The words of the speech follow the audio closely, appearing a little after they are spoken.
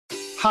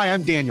Hi,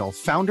 I'm Daniel,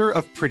 founder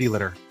of Pretty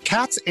Litter.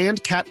 Cats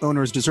and cat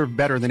owners deserve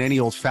better than any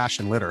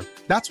old-fashioned litter.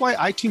 That's why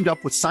I teamed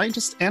up with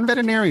scientists and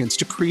veterinarians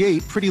to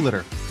create Pretty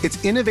Litter.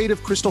 Its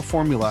innovative crystal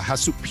formula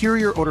has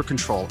superior odor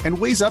control and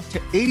weighs up to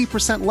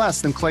 80%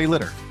 less than clay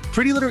litter.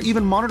 Pretty Litter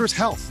even monitors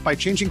health by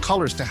changing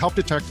colors to help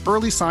detect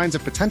early signs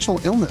of potential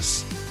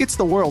illness. It's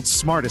the world's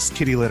smartest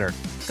kitty litter.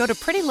 Go to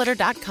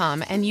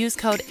prettylitter.com and use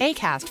code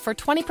ACAST for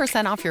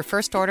 20% off your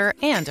first order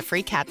and a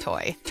free cat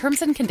toy.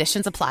 Terms and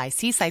conditions apply.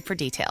 See site for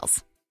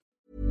details.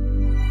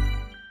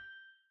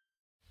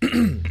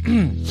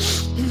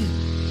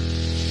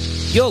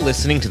 You're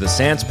listening to the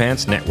Sans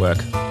Pants Network.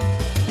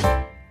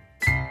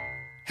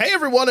 Hey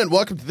everyone, and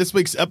welcome to this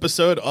week's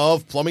episode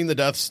of Plumbing the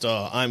Death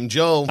Star. I'm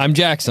Joel. I'm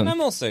Jackson. And I'm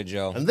also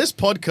Joel. And this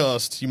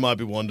podcast, you might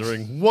be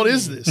wondering, what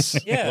is this?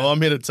 Yeah. Well, I'm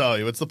here to tell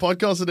you. It's the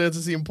podcast that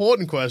answers the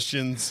important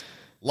questions,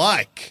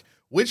 like,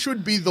 which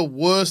would be the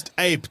worst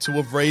ape to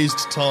have raised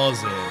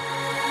Tarzan?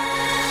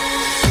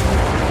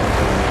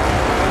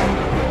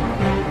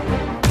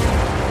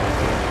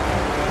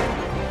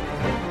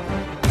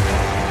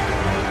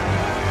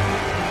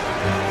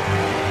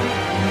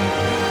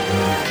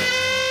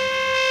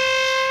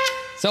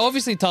 So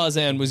obviously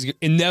Tarzan was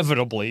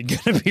inevitably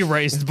going to be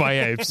raised by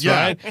apes,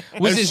 Yeah. right?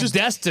 Was It's his just-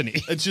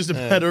 destiny. It's just a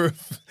matter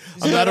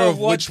of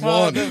which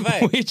one.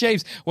 Which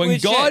apes? When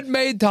Which God ape?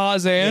 made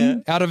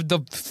Tarzan out of the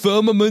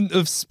firmament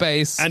of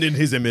space And in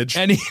his image.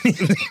 and in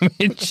his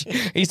image,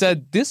 he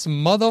said, "This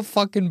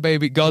motherfucking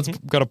baby." God's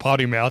got a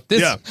potty mouth.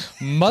 This Yeah.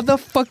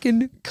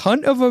 motherfucking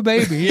cunt of a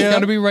baby is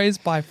going to be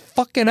raised by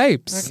fucking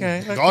apes.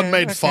 God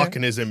made fuck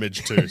in his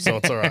image too, so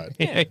it's all right.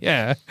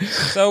 Yeah.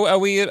 So are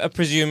we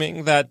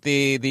presuming that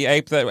the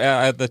ape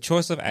that the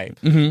choice of ape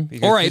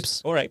Or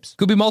apes. or apes?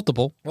 Could be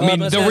multiple. I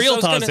mean, the real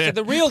Tarzan.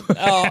 The real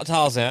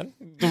Tarzan,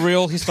 the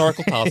real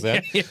historical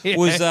Tarzan,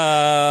 was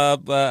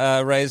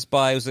raised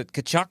by, was it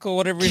Kachuk or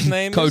whatever his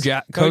name is?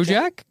 Kojak?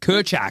 Kerchak.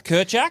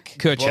 Kerchak?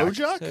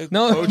 Bojack?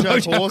 No,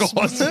 Bojack Bojack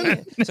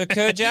Horseman? So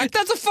Kerchak?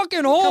 That's a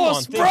fucking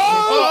horse, Come bro!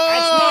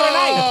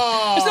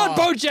 Oh! It's not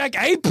Bojack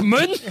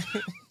Apeman.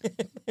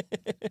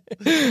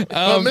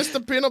 But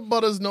Mr. Peanut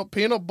Butter's not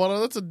peanut butter,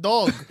 that's a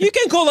dog. You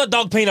can call that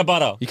dog peanut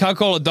butter. You can't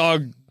call a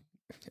dog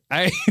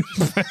ape.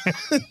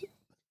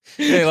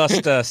 You lost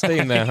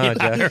steam there, huh,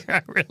 Jack?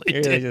 I really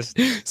You did. just-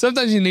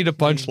 Sometimes you need a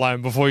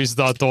punchline before you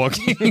start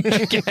talking.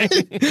 Okay?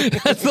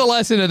 That's the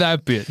lesson of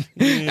that bit.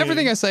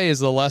 Everything I say is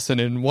the lesson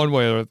in one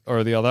way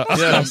or the other.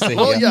 Yeah. Nice to hear.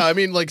 Well, yeah, I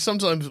mean, like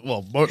sometimes,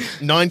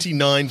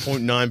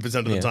 99.9%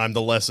 of the time,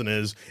 the lesson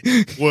is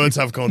words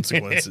have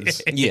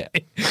consequences. Yeah.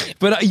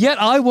 But yet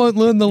I won't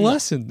learn the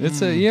lesson.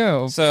 It's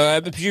a,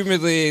 So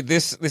presumably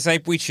this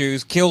ape we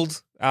choose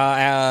killed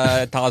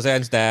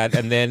Tarzan's dad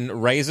and then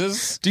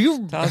raises. Do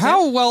you, Tarzan?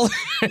 how well?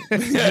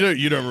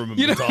 You don't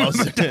remember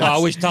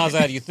Tarzan. Which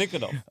Tarzan are you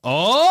thinking of?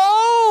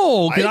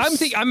 Oh,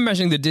 because Apes? I'm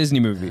imagining the Disney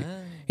movie.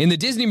 In the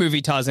Disney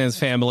movie, Tarzan's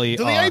family.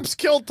 Do the apes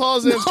kill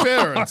Tarzan's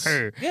parents?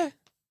 Yeah.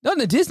 Not in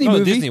the Disney No, the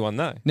movie. Disney one,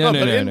 no. No,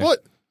 but in no. what?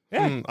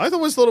 I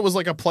always thought it was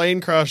like a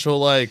plane crash or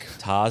like.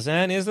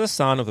 Tarzan is the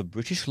son of a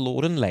British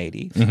lord and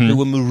lady who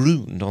were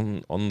marooned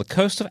on the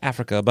coast of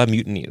Africa by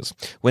mutineers.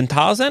 When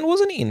Tarzan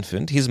was an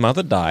infant, his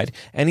mother died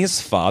and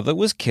his father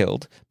was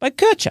killed by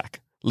Kerchak,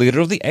 leader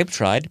of the ape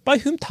tribe by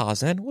whom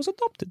Tarzan was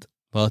adopted.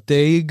 Well,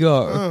 there you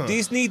go.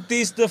 Disney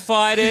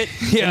defied it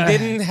Yeah. and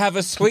didn't have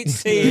a sweet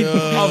scene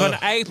of an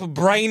ape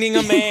braining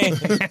a man.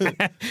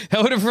 That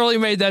would have really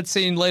made that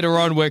scene later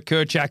on where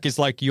Kerchak is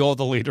like, "You're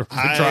the leader of the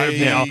tribe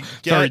now."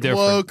 Very Get different.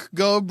 woke,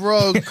 go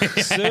broke.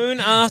 Soon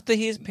after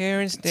his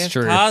parents' death,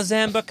 true.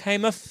 Tarzan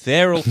became a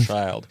feral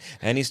child,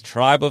 and his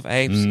tribe of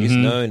apes is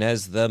known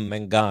as the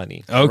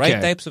Mangani. Okay.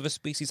 Great apes of a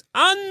species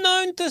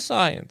unknown to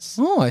science.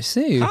 Oh, I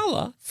see.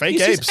 Color Fake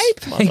is his apes.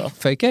 ape mother.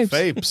 Fake apes.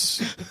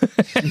 Apes.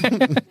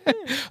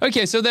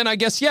 Okay, so then I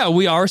guess, yeah,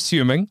 we are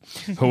assuming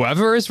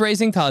whoever is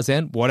raising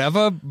Tarzan,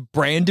 whatever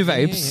brand of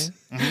apes,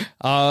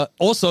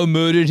 also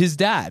murdered his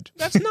dad.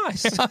 That's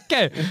nice.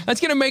 Okay,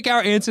 that's going to make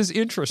our answers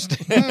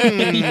interesting.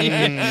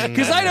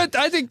 Because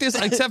I think this,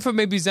 except for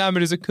maybe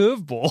Zaman, is a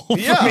curveball for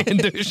me and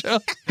Dusha.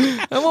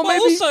 And well, Well,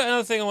 maybe. also,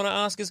 another thing I want to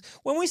ask is,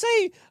 when we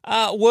say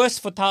worse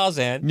for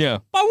Tarzan, Yeah.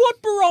 by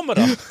what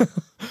barometer?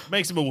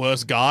 Makes him a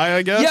worse guy,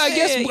 I guess. Yeah, I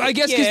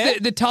guess because Yeah.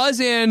 the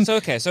Tarzan. So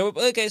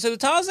the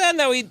Tarzan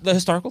the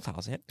historical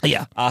Tarzan,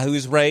 Yeah. who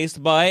was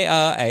raised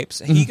by apes,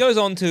 he goes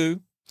on to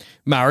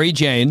Marry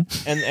Jane.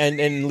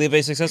 and live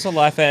a successful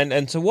life,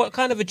 and so what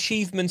kind of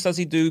achievements does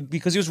he do?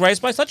 Because he was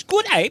raised by such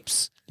good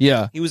apes,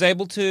 Yeah. he was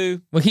able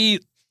to. Well,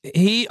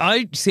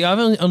 I see. I've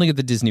only got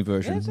the Disney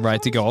version,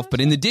 right, to go off.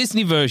 But in the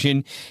Disney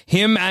version,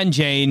 him and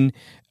Jane,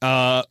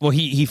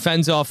 he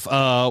fends off.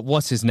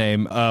 What's his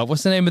name?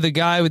 What's the name of the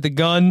guy with the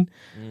gun?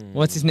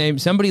 What's his name?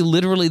 Somebody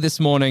literally this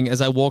morning,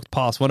 as I walked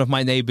past, one of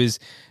my neighbors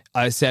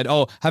said,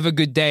 "Oh, have a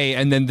good day,"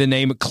 and then the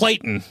name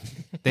Clayton.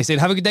 They said,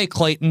 "Have a good day,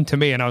 Clayton," to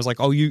me, and I was like,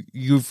 "Oh,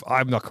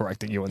 I'm not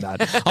correcting you on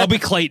that. I'll be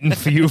Clayton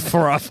for you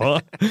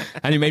forever."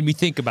 And it made me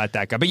think about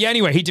that guy. But yeah,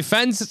 anyway, he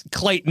defends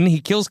Clayton. He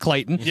kills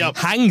Clayton. Yep.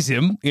 Hangs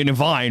him in a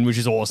vine, which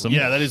is awesome.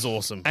 Yeah, that is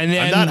awesome. And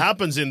then that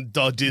happens in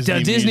the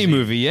Disney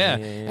movie, yeah.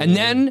 And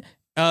then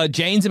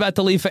Jane's about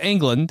to leave for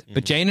England,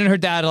 but Jane and her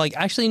dad are like,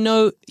 actually,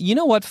 no, you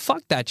know what?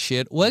 Fuck that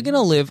shit. We're going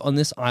to live on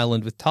this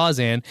island with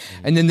Tarzan.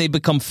 And then they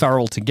become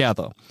feral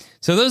together.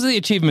 So those are the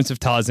achievements of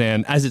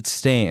Tarzan as it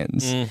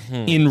stands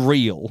in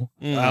real.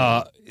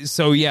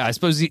 So yeah, I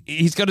suppose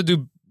he's got to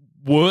do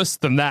worse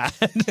than that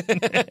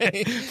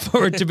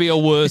for it to be a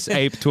worse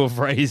ape to have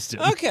raised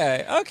him.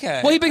 Okay.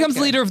 Well, he becomes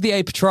leader of the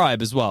ape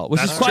tribe as well,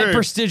 which is quite true.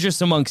 prestigious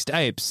amongst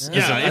apes.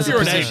 Yeah, if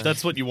you're an ape,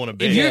 that's what you want to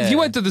be. If you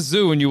went to the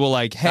zoo and you were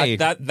like, hey...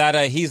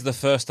 He's the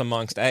first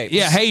amongst apes.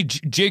 Yeah, hey,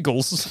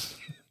 Jiggles.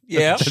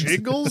 Yeah.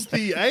 Jiggles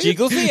the ape?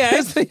 Jiggles the ape.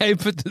 That's the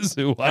ape at the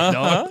zoo, I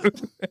know.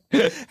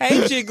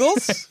 Hey,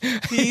 Jiggles.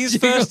 He's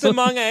first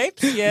among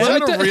apes. Yeah. Is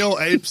that a real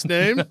ape's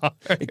name?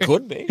 It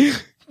could be.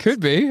 Could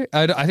be.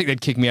 I think they'd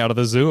kick me out of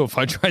the zoo if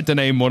I tried to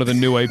name one of the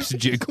new apes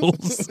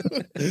Jiggles.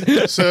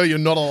 Sir, you're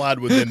not allowed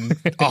within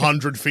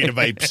 100 feet of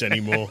apes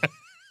anymore.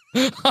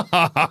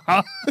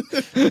 I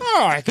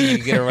reckon you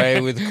can get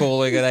away with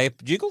calling an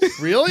ape Jiggles.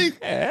 Really?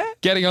 Yeah.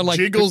 Getting on like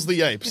Jiggles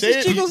the ape. This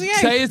is Jiggles the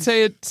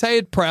ape. Say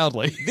it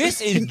proudly.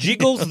 This is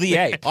Jiggles the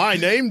ape. I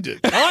named it.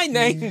 I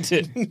named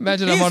it.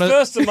 Imagine He's I'm on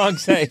first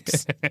amongst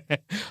apes.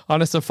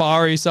 on a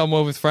safari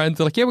somewhere with friends.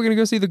 They're like, yeah, we're gonna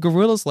go see the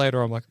gorillas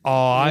later. I'm like,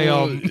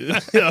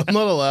 Yeah, I'm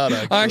not allowed.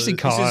 I actually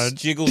This is can't.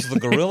 Jiggles the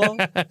gorilla.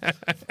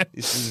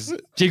 This is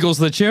Jiggles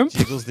the chimp.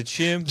 Jiggles the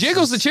chimp.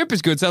 Jiggles the chimp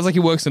is good. Sounds like he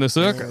works in a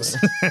circus.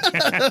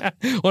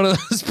 One of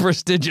those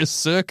prestigious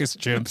circus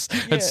chimps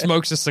that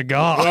smokes a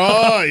cigar.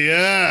 Oh,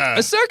 yeah.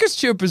 A circus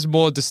chimp is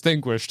more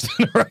distinguished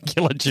than a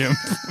regular chimp.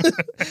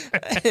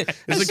 Is it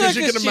because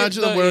you can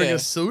imagine them wearing a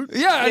suit?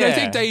 Yeah, and I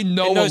think they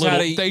know It a knows how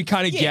little. to- They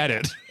kind of get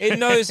it. It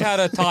knows how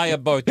to tie a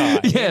bow tie.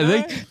 Yeah, you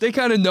know? they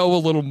kind of know a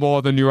little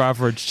more than your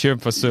average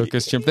chimp or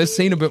circus chimp. They've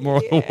seen a bit more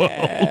of the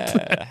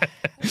world.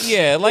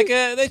 Yeah, like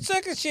the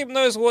circus chimp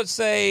knows what,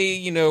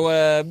 say,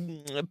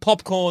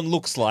 popcorn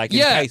looks like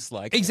and tastes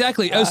like.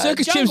 Exactly.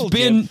 Jungle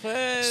chimp,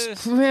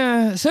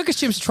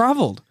 Circus chimps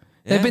traveled.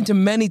 They've been to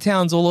many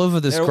towns all over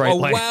this they're great a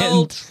land.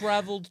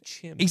 well-traveled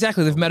chimp.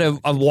 Exactly. They've met a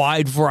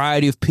wide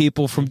variety of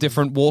people from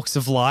different walks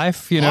of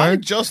life, you know? I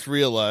just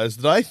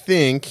realized that I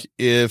think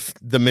if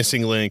the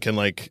missing link and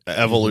like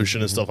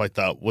evolution and stuff like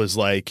that was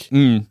like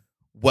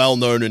well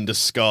known and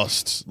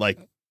discussed, like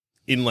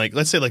in like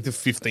let's say like the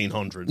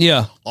 1500s,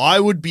 Yeah. I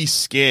would be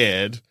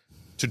scared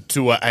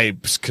to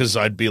apes because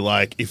I'd be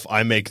like, if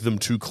I make them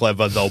too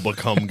clever, they'll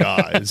become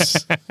guys.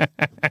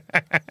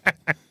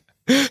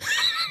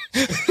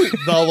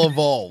 They'll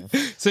evolve.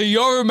 So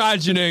you're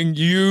imagining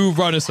you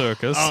run a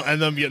circus.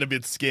 And I'm getting a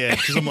bit scared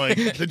because I'm like,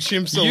 the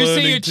chimps are You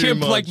learning see a too chimp,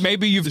 much. like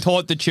maybe you've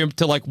taught the chimp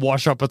to like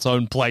wash up its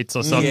own plates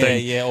or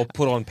something. Yeah, or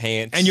put on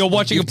pants. And you're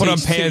watching it put on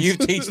pants. You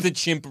teach the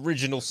chimp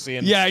original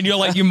sin. Yeah, and you're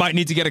like, you might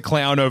need to get a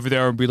clown over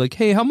there and be like,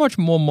 hey, how much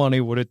more money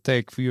would it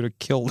take for you to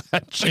kill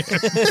that chimp?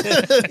 Is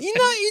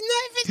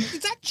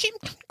that chimp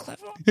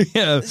clever?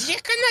 Yeah.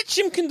 That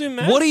chimp can do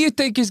math. What do you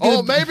think is going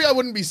to maybe I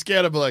wouldn't be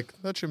scared. I'd be like,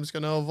 that chimp's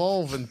going to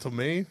evolve into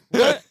me.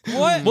 What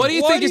do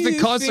you think is the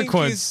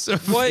consequence?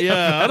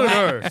 Yeah, I don't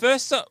know.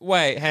 First,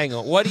 wait, hang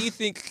on. What do you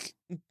think?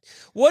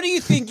 What do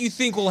you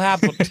think will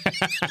happen?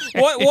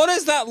 What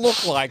does that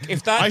look like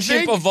if that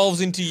chimp evolves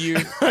into you?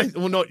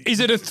 Well, not Is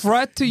it a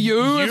threat to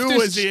you? if you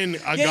this- as in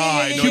a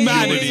guy, not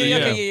humanity, you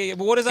as in- yeah.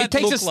 But what does that It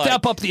takes look a like?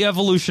 step up the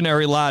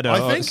evolutionary ladder.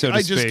 I think so to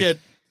I just speak. get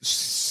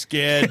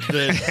scared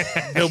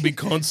that there'll be So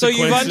consequences.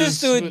 you've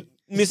understood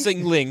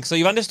missing link. So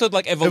you've understood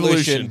like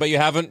evolution, but you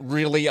haven't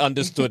really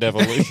understood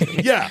evolution.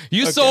 Yeah.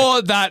 You okay.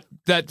 saw that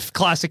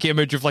classic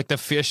image of like the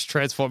fish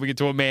transforming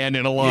into a man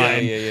in a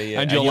line.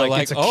 Yeah. And you're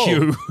like, it's a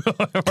cue.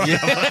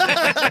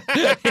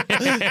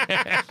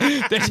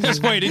 They're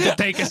just waiting to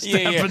take a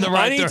step in the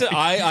right direction.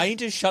 I need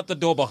to shut the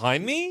door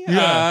behind me.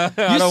 Yeah.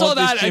 I You don't saw want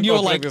this that chimp and you were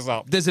opening like, this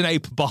up. there's an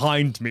ape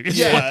behind me. Is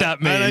Yeah, what that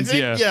and I means.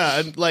 think,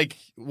 and like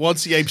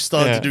once the apes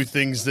start to do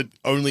things that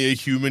only a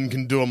human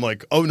can do, I'm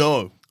like, oh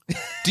no.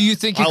 Do you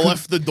think it I could,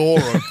 left the door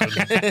open.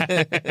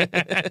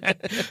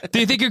 do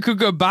you think it could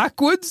go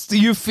backwards? Do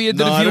you fear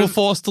that No, I if you were don't-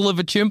 forced to live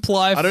a chimp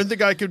life, I don't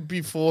think I could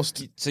be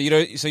forced So you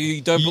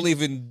don't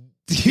believe in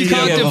you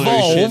can't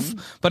evolution.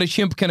 evolve, but a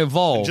chimp can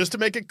evolve? just to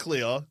make it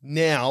clear.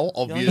 Now,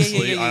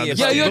 obviously, yeah. I yeah,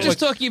 understand. you're But just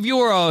talking if you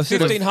were a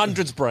sort of,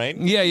 1500s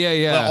brain.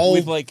 yeah. old,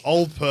 with, like-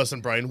 old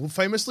person brain,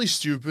 famously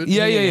stupid.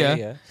 Yeah.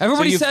 yeah.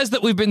 Everybody So you've- says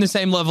that we've been the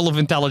same level of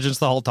intelligence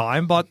the whole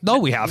time, but no,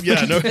 we haven't.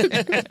 Yeah, no.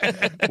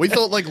 We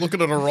thought like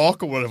looking at a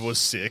rock or whatever was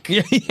sick.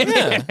 yeah.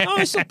 Oh,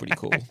 it's still pretty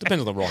cool.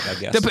 Depends on the rock, I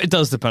guess. It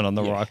does depend on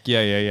the rock.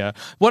 Yeah.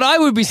 What I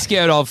would be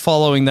scared of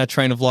following that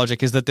train of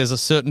logic is that there's a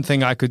certain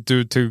thing I could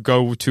do to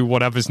go to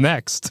whatever's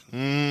next.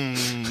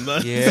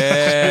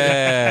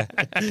 Yeah.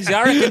 See,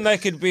 I reckon they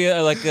could be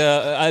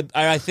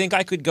I think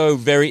I could go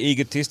very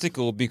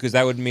egotistical because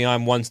that would mean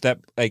I'm one step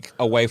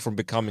away from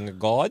becoming a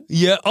god.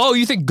 Yeah. Oh,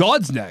 you think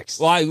God's next?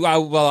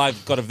 Well,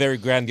 I've got a very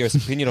grandiose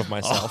opinion of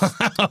myself.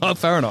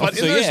 Fair enough. But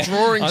in those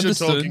drawings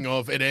Understood. you're talking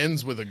of, it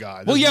ends with a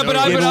guy. Well, There's but no-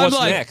 I'm what's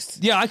like,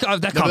 next? yeah, that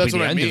can't No, be that's the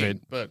what I end mean. of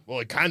it. But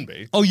it can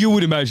be. Oh, you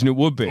would imagine it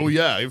would be. Oh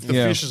yeah, if the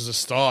Yeah. fish is the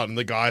start and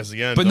the guy's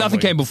the end. But I'm nothing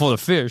like, came before the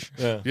fish.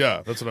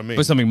 Yeah, that's what I mean.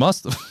 But something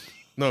must have.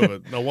 No,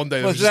 but one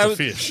day Well, there's just that a was-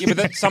 fish. Yeah, but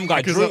that, some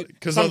guy 'Cause drew.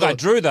 because Some guy other-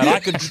 drew that. I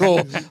could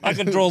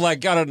draw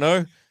like I don't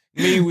know,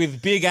 me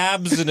with big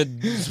abs and a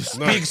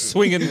big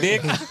swinging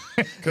dick.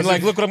 And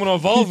like, look what I'm going to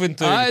evolve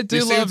into. I do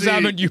You seem love to-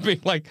 Zaman. You being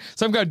like,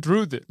 some guy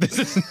drew this. This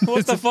is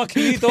What the fuck are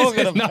you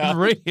talking It's not about?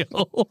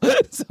 real.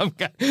 Some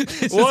guy.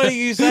 What are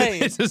you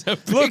saying? This is a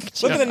Look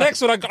picture. at the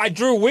next one. I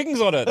drew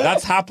wings on it.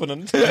 That's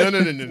happening.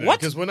 No. What?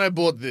 Because when I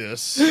bought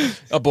this,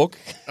 A book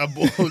a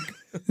book,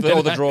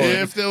 or the drawing.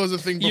 if there was a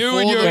thing before You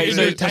and your, that- in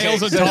your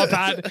tails and top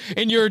hat,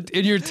 in your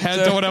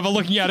tent or whatever,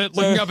 looking at it,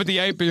 looking up at the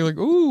ape, and you're like,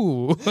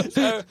 ooh.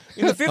 So,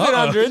 in the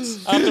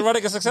 1500s, after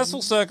running a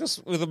successful circus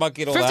with a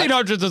monkey and all that.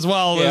 1500s as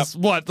well Yeah. is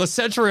what? The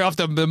century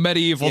after the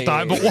medieval Yeah,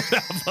 time, yeah, but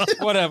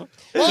whatever. Whatever.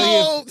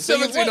 Well, so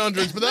you've-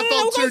 1700s, but that No,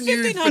 felt we'll too go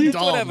new 1500s, for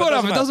dumb. whatever.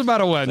 Whatever, it doesn't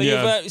matter when. So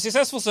Yeah. you've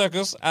successful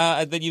circus,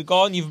 and then you've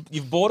gone,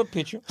 you've bought a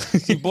picture,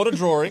 you've bought a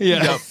drawing, Yeah.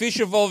 you've got fish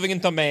evolving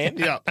into man,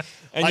 Yeah.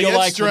 and I you're get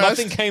like, well, stressed.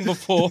 nothing came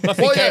before,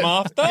 nothing Well, came yeah,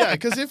 after. Yeah,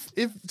 because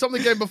if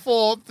something came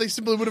before, they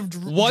simply would have.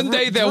 One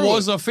day there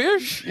was a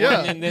fish.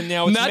 Yeah. And then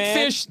now And it's that man.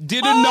 fish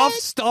did enough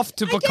stuff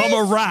to become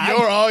a rat.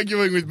 You're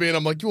arguing with me, and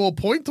I'm like, you all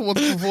point to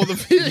what's before the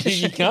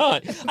fish. You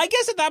can't. I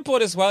guess at that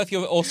point as well, if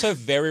you're also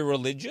very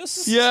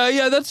religious,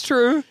 Yeah, that's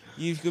true.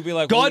 you could be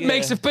like, God well, yeah.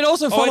 makes it, but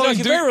also Oh, wait, no, following.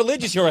 if you're very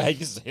religious, you're like,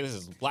 this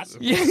is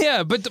blasphemy.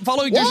 Yeah, but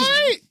following.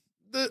 Why?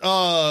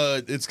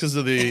 It's because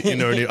of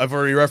the I've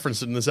already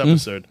referenced it in this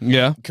episode.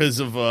 Yeah. Because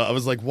of I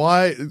was like,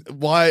 why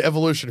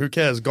evolution? Who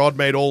cares? God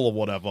made all or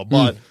whatever.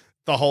 But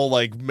the whole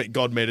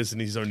God made us in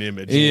His own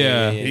image.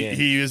 Yeah.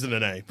 He isn't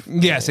an ape.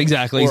 Yes,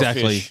 exactly, Or a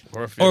exactly. fish.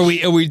 Or a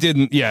fish. Or we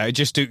didn't. Yeah,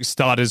 just to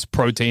start as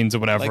proteins or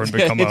whatever Like, and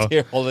become a.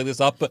 here holding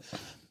this up, but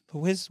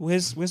where's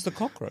the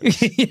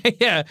cockroach?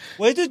 Yeah,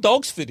 Where do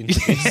dogs fit into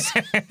this?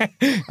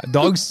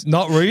 dogs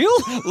not real.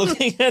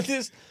 Looking at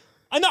this,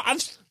 I know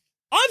I've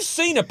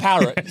seen a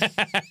parrot.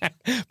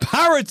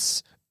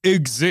 Parrots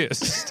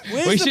exist.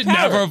 Where's we the should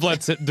parrot? never have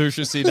let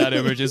Dusha see that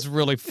image. It's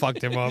really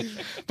fucked him up.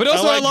 But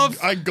also,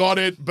 I got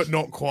it, but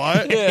not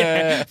quite.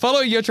 Yeah.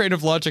 following your train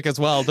of logic as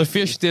well. The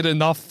fish did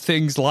enough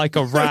things like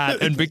a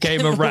rat and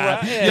became a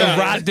rat. Yeah. The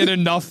rat did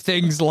enough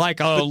things like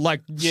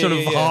sort of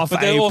half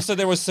But ape.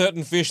 there were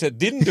certain fish that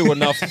didn't do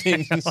enough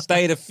things and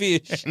stayed a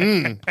fish.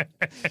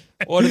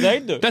 What do they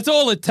do? That's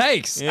all it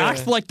takes. Yeah.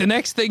 Act like the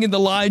next thing in the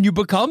line, you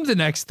become the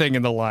next thing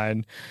in the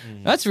line.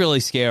 That's really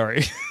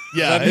scary.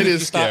 Yeah, That means it you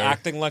is start scary.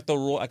 acting like a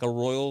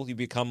royal, you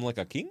become like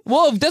a king.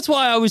 Well, that's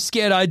why I was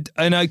scared.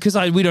 Because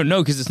we don't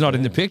know because it's not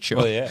in the picture.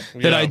 Well, yeah.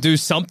 That Yeah. I'd do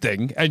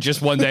something and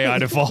just one day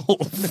I'd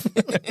evolve.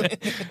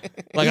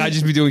 Like I'd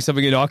just be doing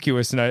something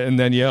innocuous and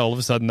then all of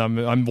a sudden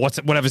I'm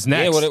whatever's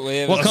next.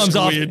 What comes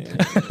off?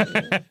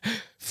 Rat,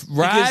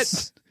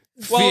 Because-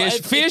 well,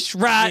 fish,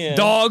 rat, yeah.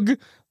 dog,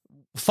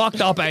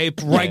 fucked up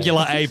ape,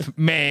 regular ape,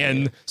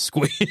 man,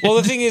 squid. Well,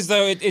 the thing is,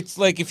 though, it's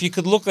like if you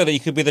could look at it, you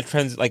could be the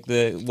trends, like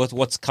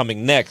what's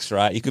coming next,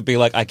 right? You could be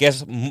like, I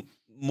guess,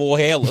 more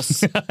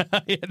hairless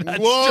Yeah, that's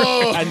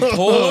Whoa! and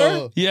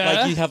taller. Yeah.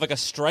 Like you have like a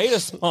straighter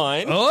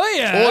spine. Oh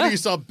yeah. Or do you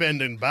start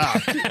bending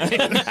back?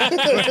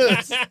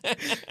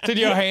 Till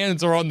your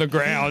hands are on the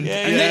ground,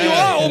 Yeah, and then you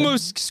yeah. are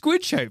almost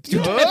squid shaped. So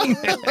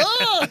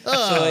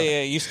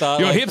yeah, you start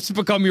Your like, hips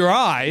become your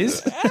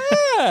eyes.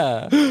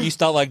 you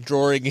start like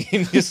drawing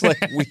in just like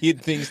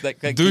weird things that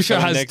keep Dusha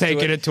coming has next to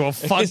taken it to a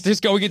fuck. It's-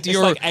 Just going into It's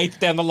your like 8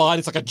 down the line.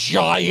 It's like a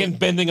giant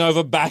bending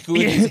over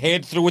backwards, his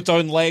head through its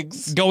own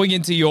legs. going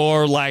into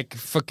your like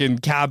fucking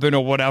cabin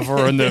or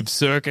whatever in the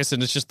circus,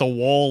 and it's just the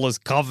wall is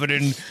covered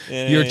in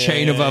your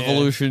chain of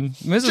evolution.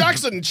 This is-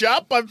 Jackson,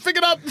 chap, I've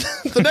figured out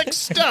the next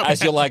step.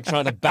 As you're like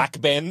trying to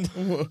backbend.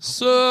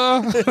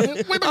 Sir.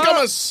 We become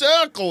a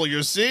circle,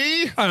 you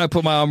see. And I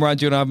put my arm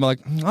around you and I'm like,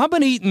 I've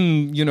been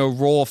eating,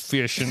 raw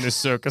fish in this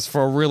circus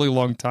for a really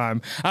long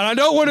time. And I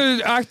don't want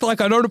to act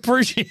like I don't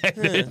appreciate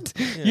it.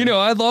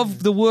 I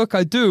love the work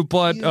I do,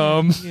 but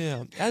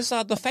Yeah. As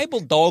the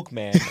fabled dog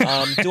man,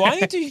 do I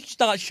need to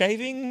start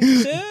shaving,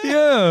 sir?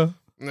 yeah.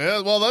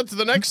 Yeah, well, that's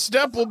the next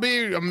step will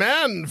be a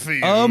man for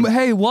you.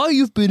 Hey, while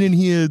you've been in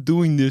here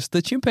doing this,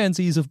 the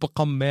chimpanzees have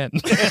become men.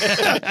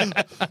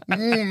 As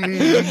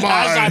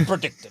I my,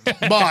 predicted.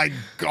 my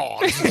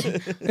God.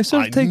 They've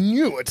sort of I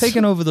knew it.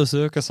 taken over the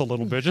circus a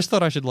little bit. Just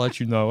thought I should let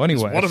you know.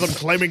 Anyway. One of them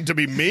claiming to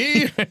be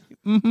me?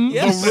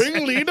 Yes. The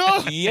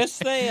ringleader? Yes,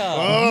 they are.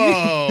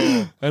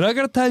 Oh. And I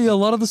got to tell you, a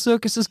lot of the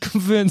circus is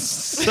convinced.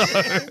 So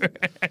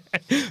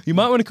you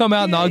might want to come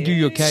out and argue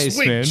your case,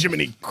 Sweet man.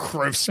 Jiminy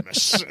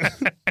Christmas.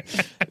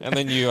 And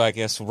then you, I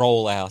guess,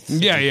 roll out.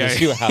 Yeah, yeah.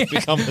 Because you have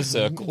become a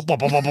circle.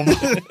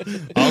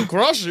 I'll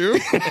crush you.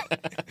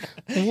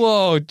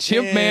 Whoa,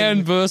 Chimp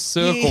Man versus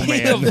Circle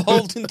He Man.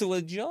 evolved into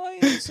a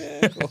giant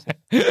circle.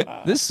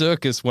 This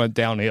circus went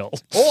downhill.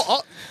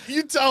 Oh,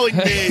 you telling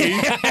me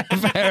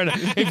Fair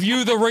enough. If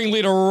you, the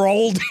ringleader,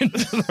 rolled into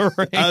the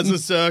ring as a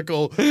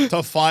circle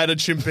to fight a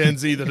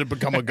chimpanzee that had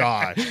become a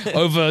guy?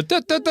 over.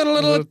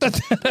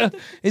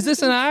 Is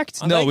this an act?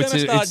 Are No, they it's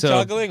gonna a, start it's a.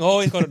 juggling. Oh,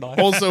 he's got a knife.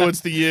 Also,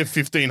 it's the year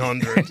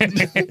 1500.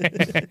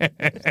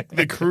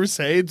 The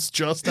Crusades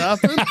just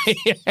happened.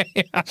 Yeah,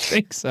 I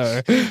think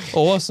so.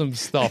 Awesome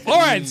stuff. All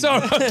right, so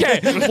okay,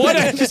 what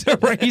apes are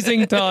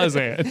raising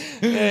Tarzan?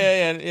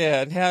 Yeah.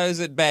 And how is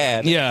it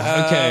bad?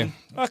 Yeah, okay.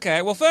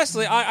 Okay. Well,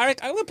 firstly, I'm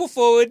going to put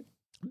forward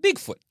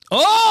Bigfoot.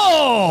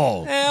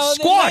 Oh, Now,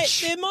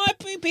 Squatch. There might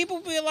be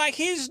people be like,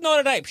 he's not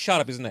an ape. Shut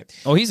up, he's an ape.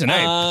 Oh, he's an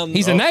ape.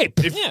 He's an ape.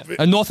 Yeah.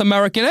 A North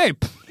American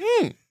ape.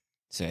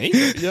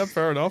 See? Yeah,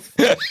 fair enough.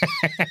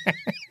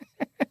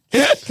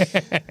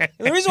 The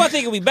reason why I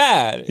think it'll be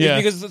bad Yeah.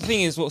 is because the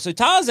thing is, well, so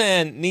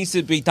Tarzan needs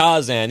to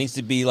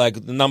be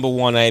like the number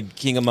one ape,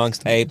 king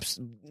amongst apes,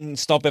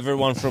 stop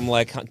everyone from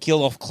like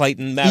kill off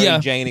Clayton, marry Yeah.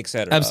 Jane,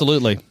 etc.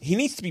 Absolutely. He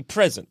needs to be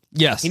present.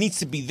 Yes. He needs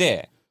to be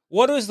there.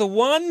 What is the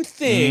one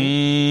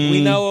thing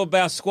we know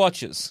about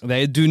squatches?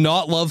 They do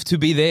not love to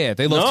be there.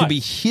 They love No. to be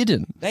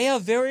hidden. They are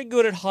very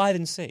good at hide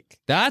and seek.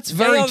 That's They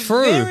very are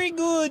true. very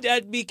good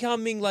at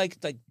becoming like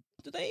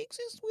do they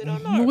exist? We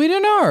don't know. We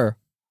don't know.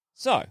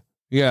 So,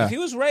 Yeah. if he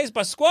was raised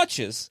by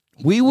squatches,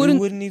 We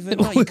wouldn't even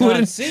know. You we can't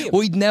wouldn't- see him.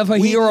 We'd never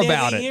We'd hear never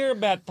about it. hear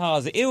about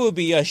Tarzan. It would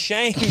be a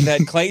shame that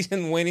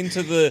Clayton went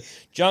into the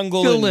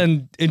jungle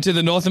And into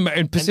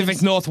the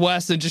Pacific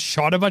Northwest and just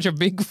shot a bunch of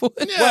Bigfoot.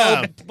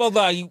 Yeah.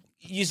 well, you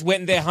just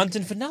went there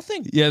hunting for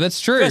nothing. Yeah,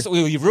 that's true. First,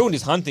 well, you've ruined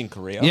his hunting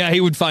career. Yeah,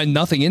 he would find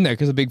nothing in there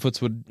because the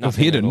Bigfoots would have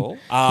Nothing hidden. at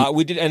all.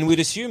 We'd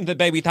assumed that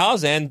baby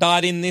Tarzan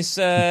died in this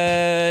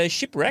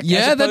shipwreck.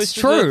 Yeah, as that's opposed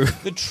to true.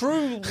 The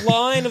true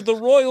line of the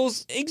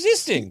royals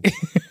existing,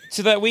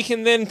 so that we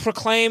can then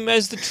proclaim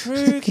as the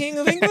true king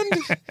of England.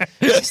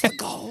 Is this the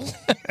goal?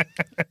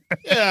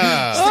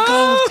 Yeah. The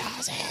goal of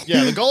Tarzan.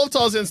 Yeah, the goal of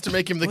Tarzan's to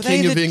make him the Were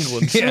king they of the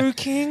England. True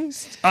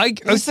kings. Is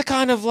this the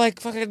kind of like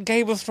fucking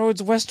Game of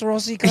Thrones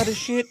Westerosi kind of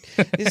shit?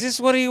 Is this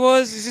what he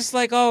was? Is this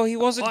like, oh, he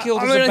wasn't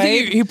killed as a I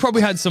babe? think he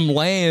probably had some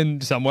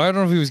land somewhere. I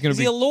don't know if he was going Is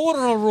to he be. a lord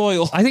or a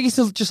royal? I think he's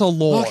still just a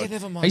lord. Okay,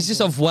 never mind He's just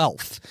then. of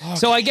wealth.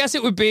 So I guess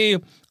it would be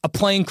a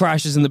plane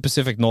crashes in the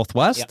Pacific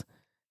Northwest. Yep.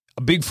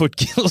 A Bigfoot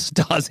kills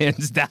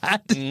Tarzan's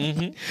dad.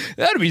 Mm-hmm.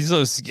 That'd be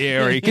so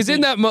scary. Because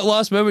in that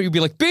last moment, you'd be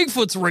like,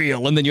 Bigfoot's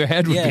real. And then your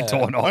head would be Yeah.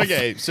 torn off.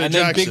 Okay, so And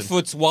Jackson. then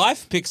Bigfoot's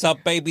wife picks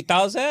up baby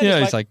Tarzan.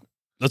 Yeah, he's like,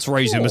 let's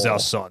raise him as our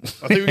son.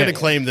 I think we're going to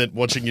claim that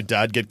watching your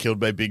dad get killed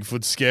by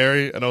Bigfoot's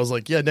scary. And I was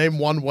like, yeah, name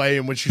one way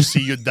in which you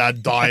see your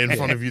dad die in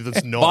front of you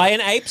that's not. by an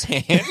ape's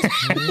hand.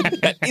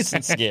 That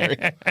isn't scary.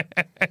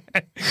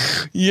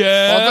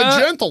 Yeah. If a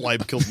gentle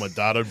ape killed my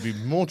dad, I'd be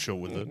more chill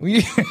with it.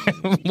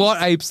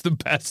 What ape's the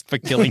best for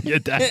killing your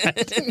dad?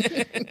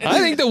 I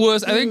think the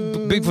worst. I think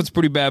Bigfoot's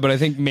pretty bad, but I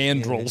think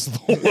Mandrill's the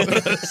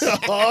worst.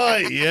 Oh,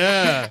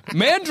 yeah.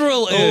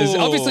 Mandrill is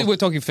Oh. obviously we're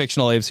talking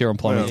fictional apes here on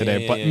Plumbing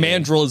today, but yeah.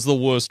 Mandrill is the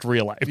worst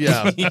real ape.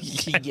 Yeah.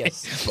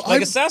 Yes.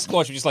 Like a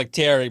Sasquatch would just like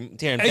tear him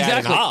down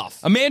Exactly. in half.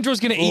 A mandrill's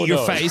going to eat your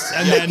no. face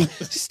and then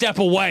step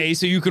away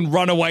so you can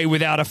run away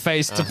without a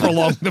face to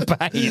prolong the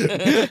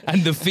pain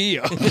and the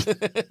fear.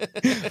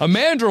 A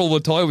mandrill will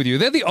toy with you.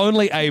 They're the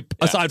only ape,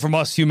 aside from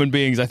us human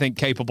beings, I think,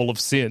 capable of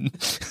sin.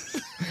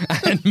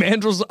 And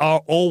mandrills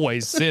are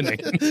always sinning.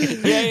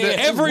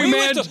 Every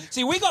man.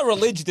 See, we got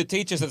religion to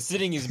teach us that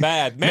sinning is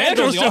bad.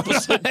 Mandrill's the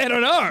opposite. I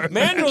don't know.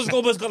 Mandrill's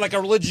almost got like a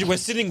religion where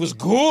sinning was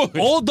good.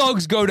 All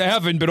dogs go to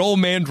heaven, but all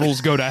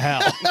mandrills go to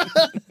hell.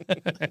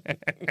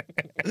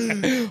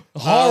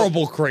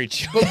 Horrible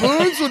creature.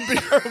 Baboons would be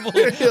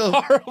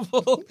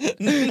Horrible,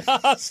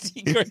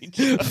 nasty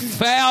creature.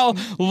 Foul,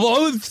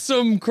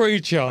 loathsome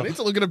creature. I need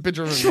to look at a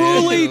picture of him.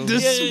 Truly now.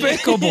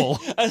 despicable.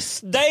 A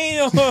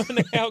stain on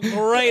our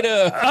great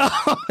earth.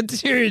 Oh,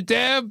 dude,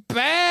 they're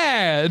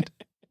bad.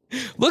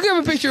 Look at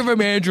a picture of a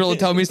mandrill and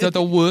tell me it's not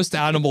the worst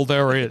animal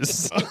there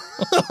is.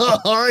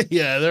 Oh,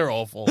 yeah, they're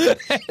awful.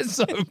 It's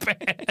so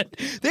bad.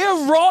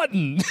 They're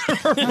rotten.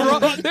 They're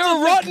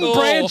a rotten core.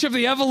 branch of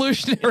the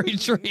evolutionary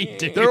tree,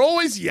 dude. They're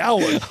always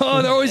yelling.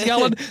 Oh, they're always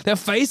yelling. Their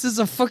faces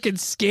are fucking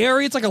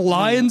scary. It's like a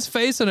lion's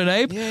face and an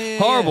ape.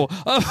 Horrible.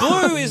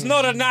 Blue is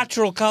not a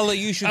natural color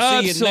you should see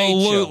in nature.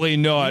 Absolutely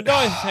not.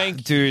 No, thank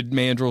you. Dude,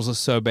 mandrills are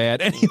so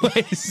bad.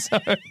 Anyway, so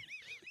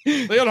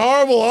They got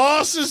horrible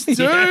asses,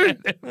 dude.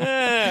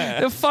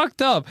 they're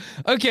fucked up.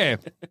 Okay.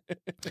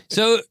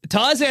 So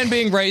Tarzan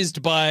being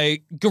raised by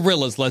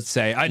gorillas, let's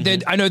say. I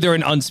know they're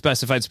an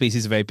unspecified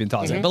species of ape in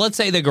Tarzan, but let's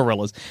say they're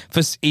gorillas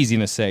for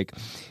easiness sake.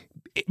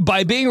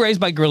 By being raised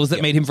by gorillas,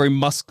 that made him very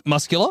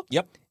muscular.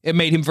 Yep. It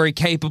made him very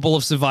capable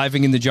of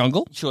surviving in the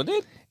jungle. Sure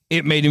did.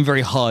 it made him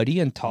very hardy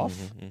and tough,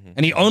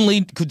 and he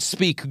only could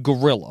speak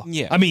gorilla.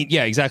 Yeah. I mean,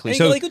 yeah, exactly. And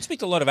So he could speak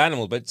to a lot of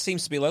animals, but it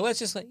seems to be like, let's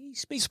just like, he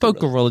speaks spoke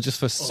gorilla. gorilla just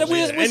for So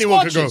we're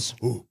anyone could go,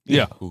 squatches. ooh.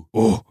 yeah.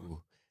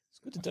 It's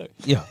good to do.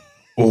 Yeah.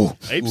 Oh.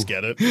 Apes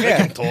get it. They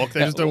can talk.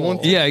 They just don't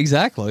want to. Yeah,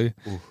 exactly.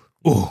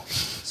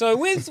 So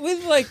with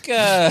like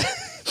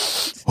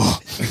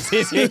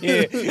This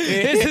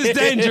is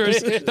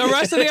dangerous. The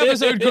rest of the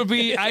episode could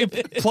be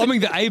plumbing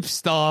the ape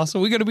star, so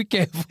we got to be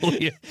careful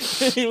here.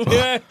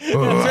 thread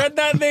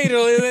that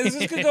needle. This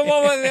could go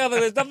one way or the other.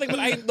 There's nothing but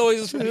ape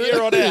noises from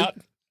here on out.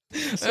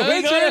 So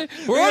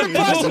we're on a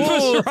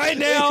precipice right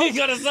now. You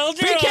got to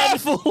soldier Be on.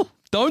 careful.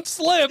 Don't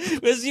slip.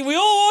 We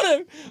all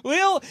want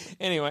him.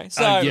 Anyway.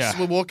 So yeah.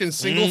 We're walking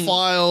single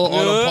file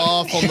on a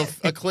path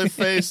on a cliff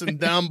face, and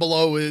down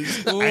below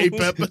is the ape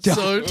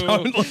episode.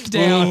 Don't look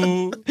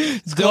down.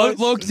 Don't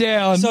look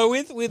down. So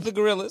with the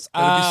gorillas,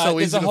 That'd be so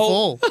there's easy a to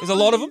whole. fall. There's a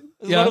lot of them.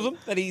 There's a Yeah. lot of them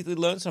that he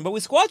learns from. But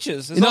with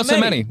squatches, there's Not so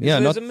many. Yeah,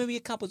 There's not- maybe a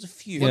couple. There's a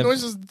few. What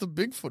noises does the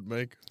Bigfoot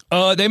make?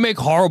 They make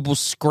horrible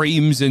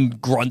screams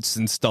and grunts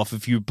and stuff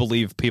if you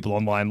believe people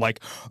online. Like,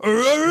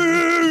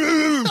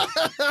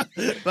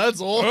 That's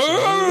awesome.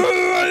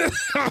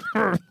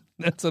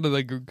 that's one of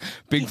the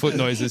Bigfoot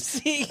noises.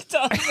 He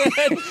does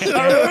it.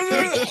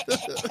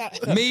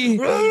 Me,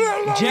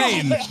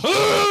 Jane.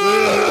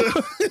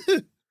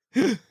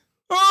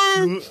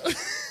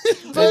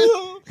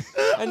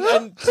 and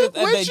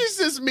When they, she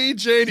says me,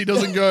 Jane, he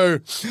doesn't go.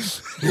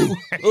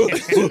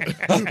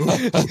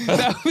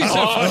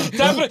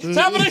 it's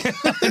happening,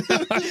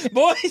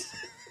 boys.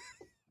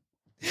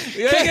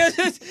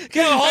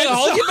 Come on,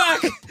 hold your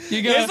back.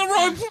 You Here's the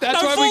rope.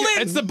 That's Don't why fall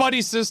in. it's the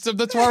buddy system.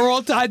 That's why we're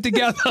all tied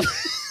together.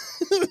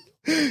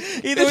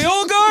 Either we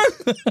all go,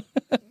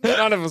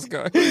 none of us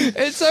go.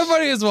 It's so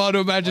funny as well to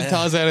imagine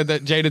Tarzan and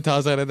that Jane and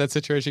Tarzan in that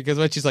situation, because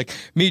when she's like,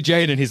 me,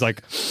 Jane, and he's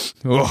like,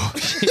 oh,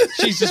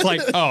 she's just like,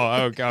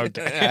 oh, okay.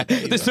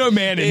 There's no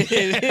man in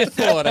here.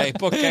 Full of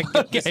ape. Okay,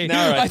 Okay.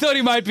 I thought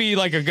he might be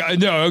like a guy.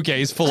 No, okay,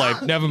 he's full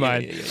ape. Never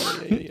mind.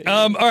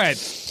 All right.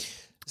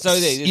 So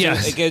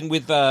Yes. again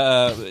with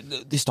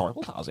the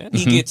historical Tarzan,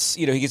 he gets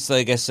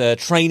I guess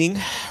training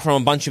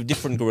from a bunch of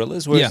different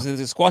gorillas, whereas the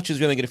Squatches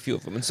we only get a few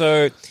of them. And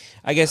so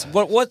I guess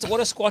what are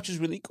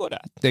Squatches really good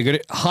at? They're good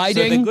at So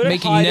hiding, they're good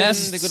making at hiding,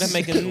 nests. They're good at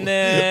making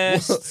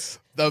nests.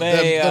 They've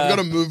got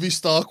a movie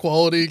star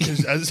quality,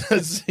 because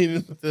as seen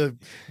in the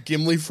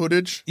Gimli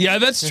footage. Yeah,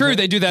 that's true.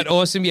 They do that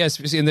awesome, yes,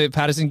 in the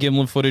Patterson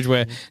Gimlin footage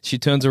where she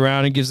turns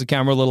around and gives the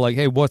camera a little like,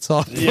 hey, what's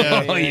up?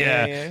 Yeah, Oh,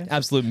 yeah.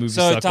 Absolute movie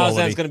So star Tarzan's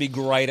quality. going to be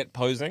great at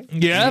posing.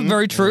 Yeah,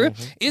 very true.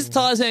 Is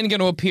Tarzan going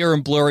to appear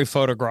in blurry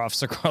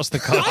photographs across the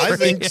country? I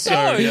think so.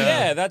 Oh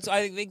Yeah. yeah,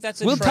 I think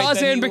that's a Will trait that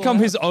Tarzan he will become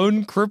have. his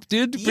own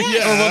cryptid?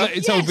 Yes. Or will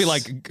it, so it would be Yes.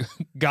 like,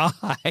 guy.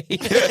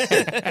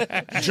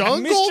 Jungle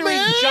mystery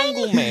Man?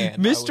 jungle man?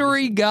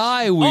 Mystery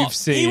guy we've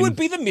seen. He would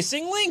be the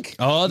missing link.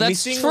 Oh, that's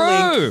missing true.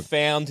 link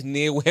found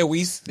near where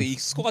we see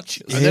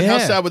Squatches. And then how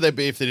Yeah. sad would they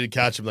be if they did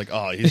catch him? Like,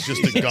 oh, he's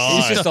just a guy.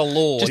 He's just a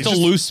lord. Just a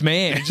loose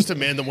man. He's just a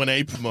man that went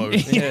ape mode.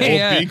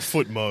 Yeah. Or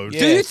Bigfoot mode. Yeah,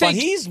 Do you but think-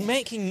 he's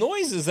making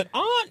noises that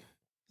aren't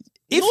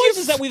If noises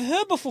you- that we've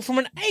heard before from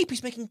an ape?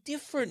 He's making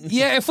different.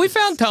 Yeah, if we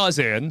found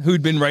Tarzan,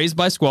 who'd been raised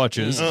by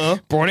Squatches,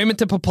 brought him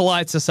into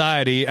polite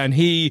society, and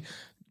he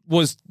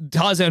was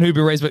Tarzan who'd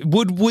been raised by,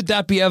 would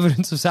that be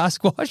evidence of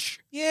Sasquatch?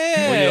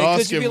 Yeah, When you ask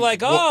because you'd be him,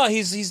 like, what-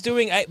 he's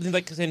doing ape.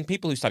 Like, then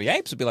people who study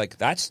apes would be like,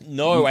 that's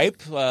no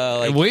ape.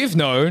 Like, We've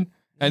known.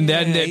 And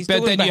Yeah, then, he's but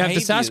doing then you have the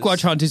behaviors.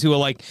 Sasquatch hunters who are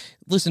like,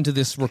 listen to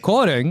this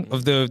recording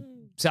of the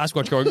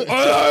Sasquatch going,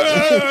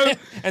 oh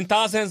and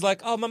Tarzan's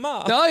like, oh,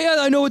 mama. yeah,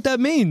 I know what that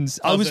means.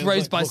 I was Tarzan's,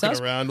 raised by looking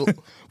Sasquatch. around.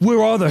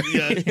 Where are they?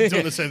 Yeah, he's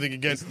doing the same thing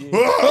again. He's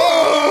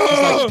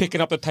like picking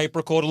up the tape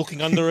recorder,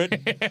 looking under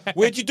it.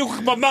 Where'd you do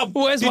my mum?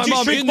 Where's Did my you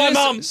mum? shoot In my this?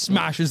 mum?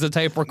 Smashes the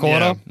tape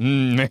recorder.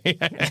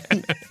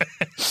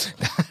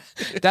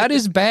 That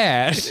is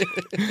bad.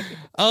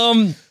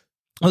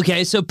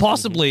 Okay, so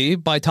possibly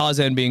by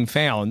Tarzan being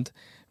found,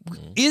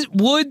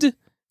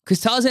 because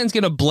Tarzan's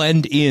going to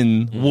blend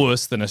in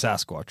worse than a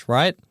Sasquatch,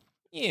 right?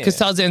 Yeah. Because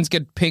Tarzan's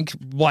got pink,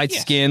 white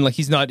skin, like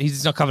he's not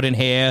covered in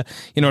hair.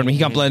 You know what I mean? He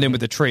can't blend in with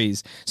the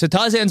trees. So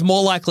Tarzan's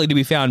more likely to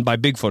be found by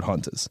Bigfoot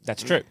hunters.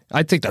 That's true.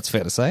 I think that's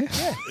fair to say.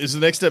 Is the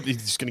next step he's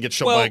just going to get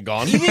shot by a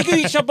gun? He could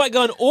get shot by a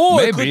gun,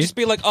 or it could Maybe. just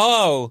be like,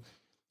 oh,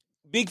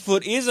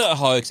 Bigfoot is a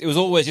hoax. It was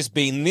always just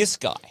being this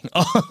guy.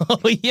 Oh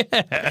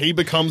yeah, He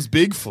becomes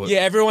Bigfoot. Yeah,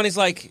 everyone is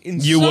like,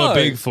 and you were so-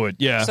 Bigfoot.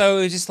 Yeah. So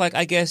it's just like,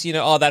 I guess,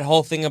 that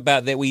whole thing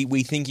about that we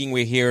thinking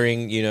we're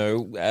hearing,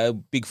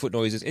 Bigfoot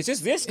noises. It's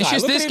just this guy. It's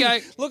just Look this at guy.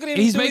 him. Look at him.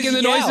 He's do making his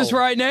the noises yell.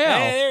 right now.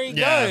 Yeah, there he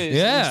Yeah. goes.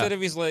 Yeah. Instead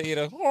of his like,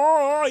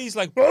 he's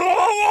like,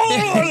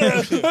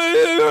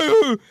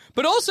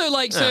 But also,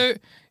 like, so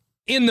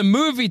in the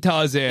movie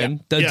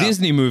Tarzan, the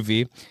Disney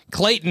movie,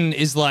 Clayton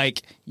is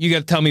like, you got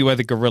to tell me where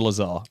the gorillas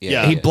are.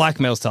 Yeah. He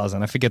blackmails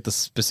Tarzan. I forget the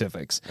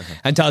specifics.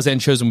 And Tarzan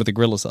shows him where the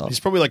gorillas are. He's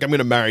probably like, I'm going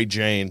to marry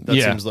Jane. That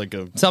seems like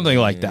a... Something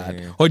like that.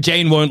 Or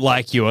Jane won't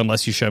like you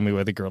unless you show me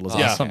where the gorillas are.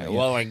 Yeah. Something,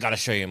 Well, I got to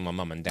show you my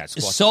mum and dad's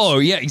squatches. So,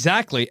 yeah,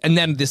 exactly. And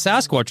then the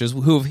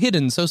Sasquatches, who have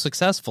hidden so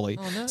successfully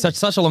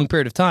such a long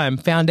period of time,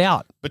 found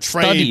out.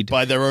 Betrayed studied.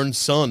 by their own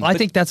son. I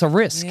think that's a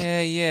risk.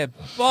 Yeah.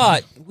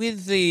 But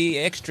with the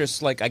extra,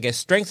 like, I guess,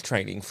 strength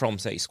training from,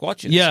 say,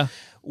 Squatches,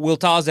 will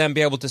Tarzan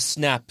be able to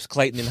snap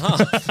Clayton in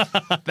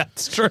half?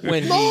 That's true.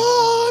 When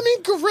I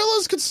mean,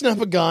 gorillas could snap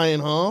a guy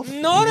in half.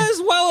 Not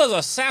as well as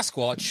a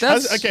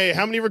Sasquatch. Okay,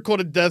 how many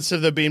recorded deaths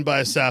have there been by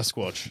a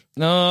Sasquatch?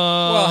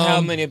 Well,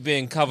 how many are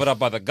being covered up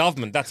by the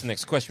government? That's the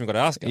next question we've got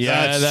to ask ourselves.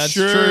 Yeah, that's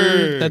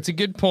true. That's a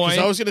good point.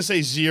 I was going to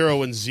say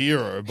 0 and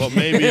 0, but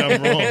maybe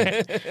I'm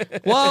wrong.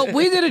 Well,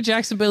 we did a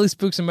Jackson Bailey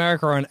Spooks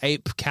America on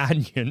Ape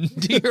Canyon.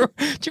 Do you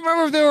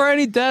remember if there were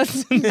any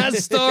deaths in that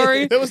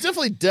story? There was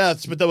definitely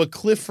deaths, but there were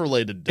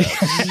cliff-related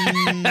deaths.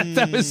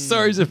 There were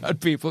stories about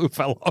people who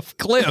fell off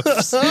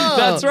cliffs.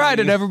 That's right,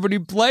 and everybody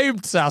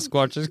blamed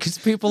Sasquatches because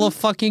people are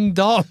fucking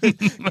dumb.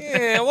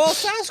 Yeah, well,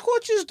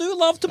 Sasquatches do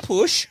love to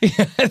push.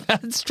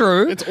 That's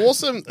true. It's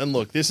awesome. And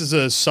look, this is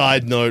a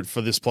side note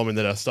for this Plumbing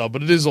the Death Star,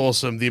 but it is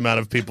awesome the amount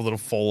of people that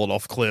have fallen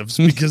off cliffs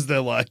because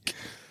they're like,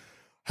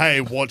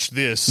 hey, watch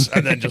this,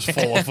 and then just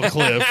fall off a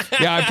cliff.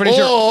 Yeah, I'm pretty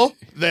sure. Or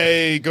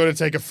they go to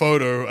take a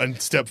photo and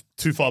step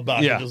too far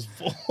back and just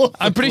fall off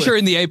I'm a pretty cliff. sure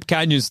in the Ape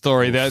Canyon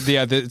story,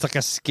 it's like a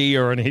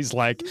skier, and he's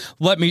like,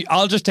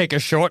 I'll just take a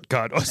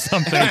shortcut or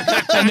something.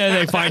 And then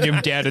they find him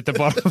dead at the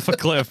bottom of a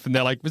cliff, and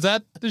they're like, was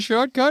that the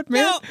shortcut,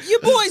 man? Now, you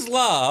boys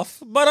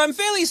laugh, but I'm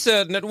fairly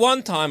certain at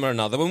one time or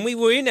another, when we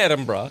were in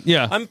Edinburgh,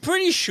 I'm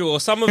pretty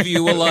sure some of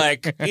you were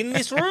like, in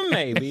this room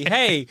maybe,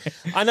 hey,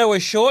 I know a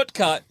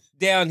shortcut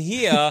down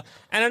here,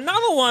 and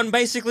another one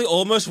basically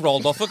almost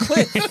rolled off a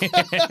cliff.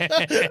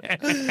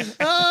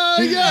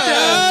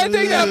 I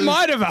think that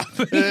might have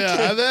happened.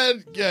 And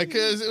then,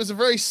 because it was a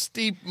very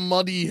steep,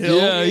 muddy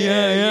hill.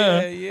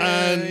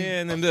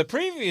 And then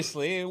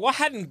previously, what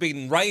hadn't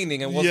been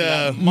raining and wasn't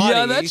that muddy.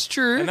 Yeah, that's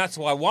true. And that's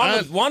why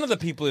one of the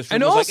people in this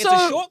room And was like, it's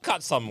also- a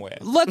shortcut somewhere.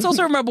 Let's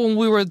also remember when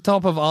we were at the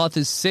top of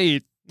Arthur's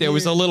Seat, there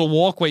was a little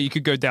walkway you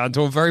could go down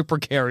to a very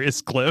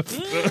precarious cliff.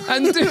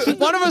 And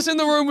one of us in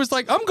the room was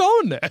like, I'm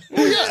going there.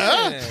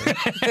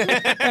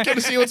 Got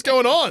to see what's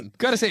going on.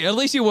 Gotta say, at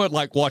least you weren't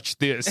like, watch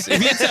this.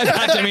 If you had said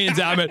that to me and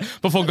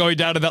Zamet before going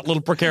down to that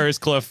little precarious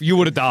cliff, you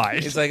would have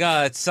died. It's like,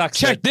 it sucks.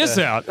 Check that, this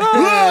out.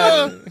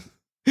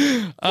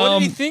 What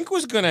did he think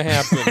was going to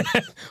happen?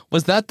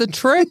 Was that the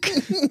trick?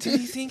 Do you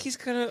think he's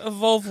going to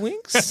evolve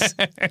wings?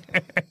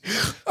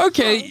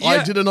 Okay,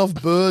 I did enough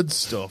bird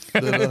stuff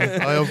that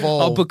I I'll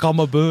evolved. become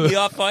a bird. The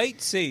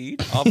up-8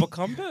 seed, I'll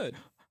become bird.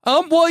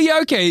 Well,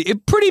 yeah, okay.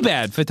 Pretty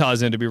bad for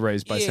Tarzan to be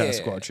raised by Yeah.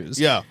 Sasquatches.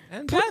 Yeah.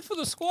 And bad for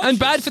the squatches. And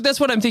bad for, that's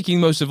what I'm thinking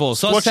most of all.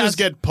 So Squatches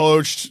get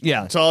poached.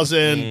 Yeah.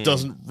 Tarzan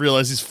doesn't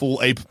realize his full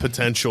ape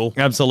potential.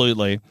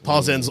 Absolutely.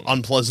 Tarzan's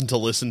unpleasant to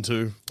listen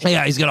to.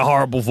 Yeah, he's got a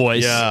horrible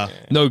voice. Yeah.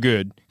 No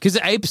good. Because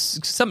the apes,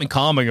 something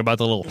calming about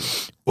the little,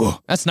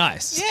 that's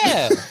nice.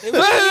 Yeah. It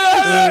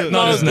was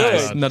Not as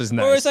nice. good. Not as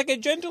nice. Or it's like a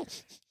gentle...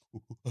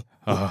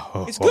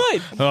 It's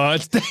good. Oh,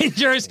 it's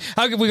dangerous.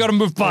 How can we got to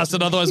move past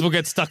it? Otherwise, we'll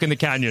get stuck in the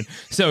canyon.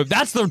 So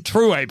that's the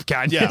true ape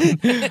canyon.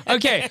 Yeah.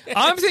 Okay,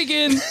 I'm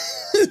thinking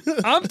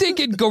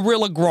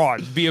Gorilla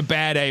Grodd be a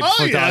bad ape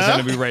for Tarzan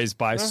to be raised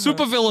by.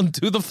 Supervillain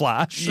to the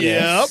Flash.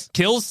 Yep.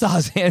 Kills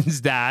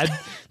Tarzan's dad.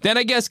 Then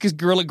I guess because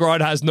Gorilla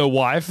Grodd has no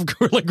wife,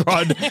 Gorilla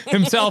Grodd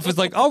himself is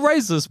like, I'll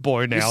raise this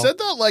boy now. You said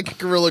that like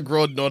Gorilla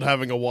Grodd not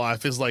having a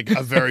wife is like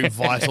a very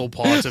vital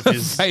part of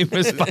his...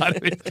 famous part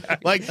of it.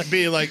 like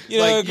being like... You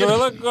know, like,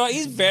 Gorilla Grodd,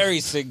 he's very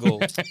single.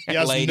 He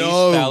has Ladies,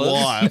 no fellas.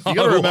 wife. You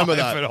No gotta remember wife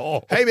that. at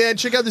all. Hey man,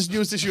 check out this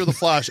newest issue of The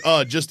Flash.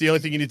 Oh, just the only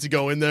thing you need to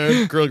go in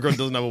there. Gorilla Grodd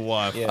doesn't have a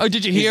wife. Yeah. Oh,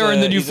 did you He's hear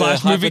in the new he's a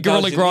Flash movie,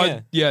 Gorilla hyper-Tarzan,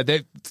 Grodd? Yeah,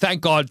 they,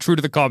 thank God, true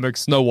to the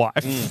comics, no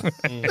wife.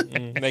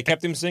 They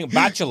kept him singing.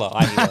 Bachelor,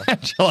 I hear.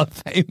 Bachelor,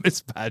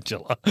 famous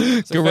Bachelor.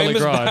 It's a Gorilla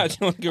famous Grodd.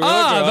 Bachelor, Gorilla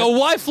Grodd. The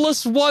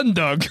wifeless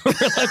wonder,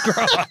 Gorilla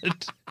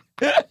Grodd.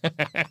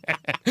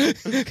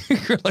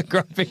 Gorilla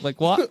Grodd being like,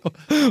 what?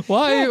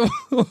 Why? Do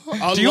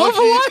you have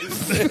a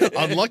wife?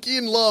 Unlucky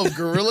in love,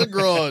 Gorilla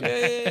Grodd.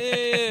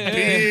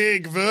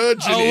 Big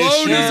virgin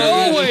Alone issue. as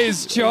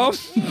always, chum.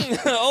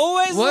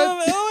 always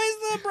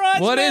the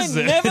bridesmaid, What is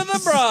this? never the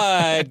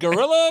bride.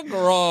 Gorilla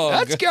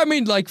Grodd. That's, I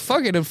mean, like,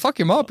 fuck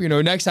him up, you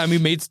know. Next time he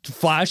meets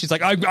Flash, he's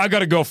like, I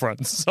got a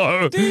girlfriend,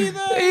 so.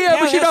 Yeah,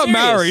 but you're not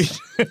married.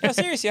 How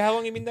serious? How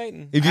long you been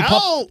dating? If you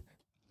How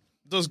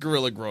does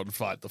Gorilla Grodd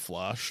fight the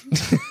Flash?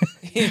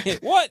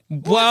 What?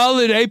 Well,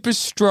 an ape is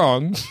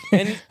strong,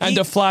 And and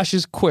the Flash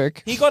is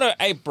quick. He got an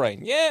ape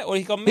brain, yeah? Or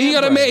he got man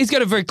brain? He's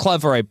got a very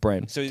clever ape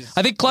brain. So he's-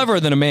 I think cleverer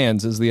than a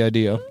man's is the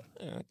idea.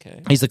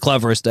 Okay. He's the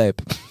cleverest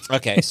ape.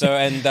 Okay, so,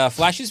 and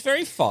Flash is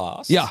very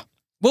fast. Yeah.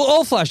 Well,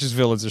 all Flash's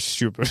villains are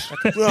stupid.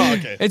 Oh,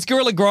 okay. It's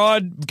Gorilla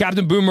Grodd,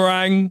 Captain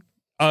Boomerang,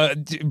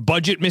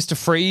 Budget Mr.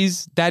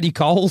 Freeze, Daddy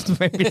Cold,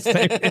 maybe his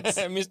name is.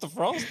 Mr.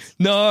 Frost?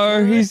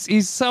 No,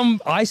 he's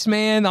some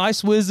Iceman,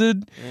 Ice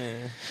Wizard.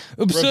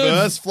 Absurd.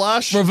 Reverse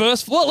Flash?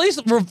 Well, at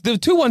least the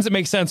two ones that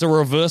make sense are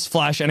Reverse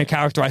Flash and a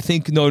character I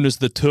think known as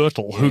the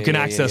Turtle, who can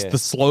access the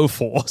slow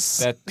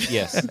force.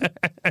 Yes.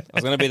 I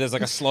was going to be, there's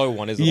like a slow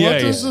one, isn't Yeah, it?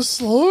 What does the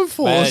slow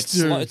force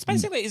do? It's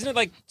basically, isn't it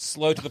like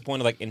slow to the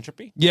point of like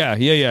entropy? Yeah.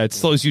 It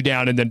slows you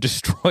down and then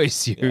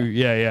destroys you.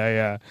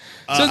 Yeah.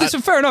 So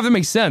fair enough. That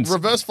makes sense.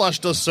 Reverse Flash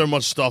does so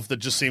much stuff that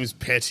just seems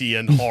petty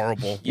and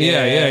horrible.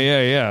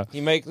 Yeah.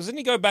 Doesn't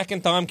he go back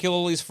in time, kill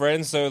all his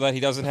friends so that he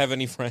doesn't have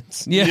any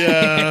friends?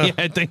 Yeah,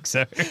 I think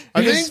so.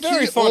 I It's think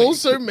very he funny.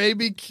 also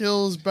maybe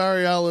kills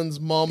Barry Allen's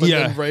mom and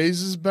then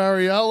raises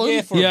Barry Allen.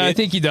 Yeah, for a Yeah, I bit.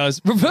 think he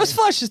does. Reverse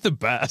Flash is the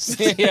best.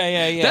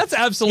 Yeah. That's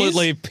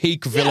absolutely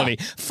peak villainy.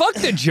 Fuck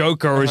the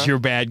Joker as your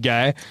bad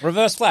guy.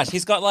 Reverse Flash.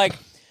 He's got like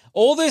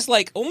all this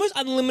like almost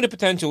unlimited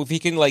potential if he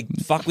can like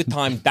fuck with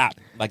time that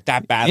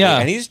badly. Yeah.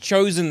 And he's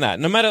chosen that.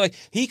 No matter like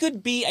he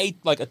could be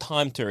a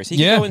time tourist. He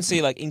could go and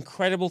see like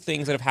incredible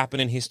things that have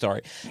happened in his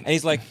story. And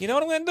he's like, you know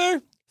what I'm gonna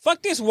do?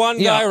 Fuck this one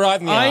guy right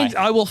in the eye.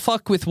 I will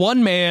fuck with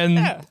one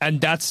man, and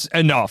that's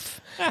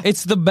enough.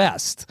 It's the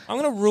best. I'm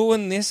gonna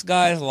ruin this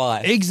guy's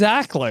life.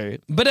 Exactly.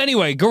 But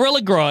anyway,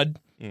 Gorilla Grodd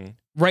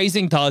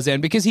raising Tarzan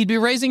because he'd be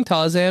raising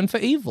Tarzan for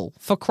evil,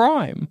 for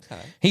crime.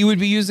 Okay. He would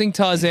be using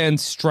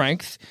Tarzan's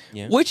strength,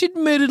 which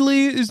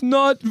admittedly is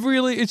not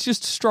really, it's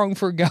just strong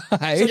for a guy.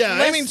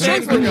 I mean,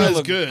 strength for a guy's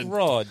good.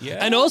 Grodd, yeah.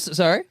 And also,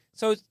 sorry?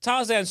 So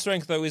Tarzan's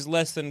strength though is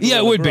less than Yeah,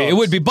 it would be. It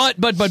would be. But.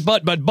 But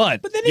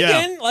then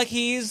again, like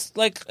he's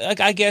like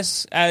I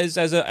guess as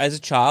a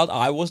child,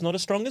 I was not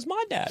as strong as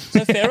my dad.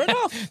 So fair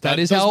enough. that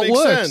is does how it make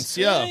works. sense,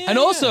 yeah. And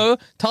also,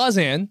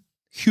 Tarzan,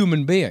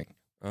 human being.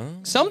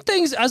 Some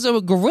things as a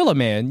gorilla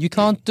man you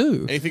can't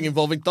do. Anything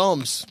involving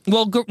thumbs?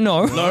 Well,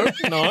 no.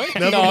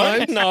 Never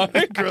mind. No.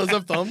 Gorillas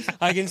have thumbs.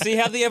 I can see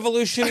how the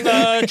evolution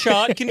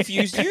chart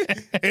confused you.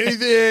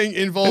 Anything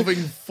involving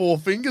 4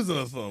 fingers and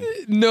a thumb?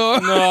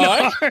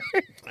 No.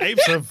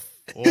 Apes have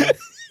 4.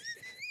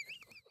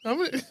 How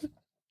many?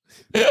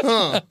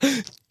 Huh.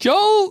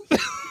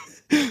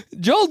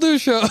 Joel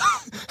Dusha,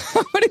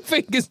 how many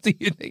fingers do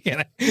you think?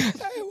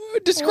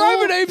 Describe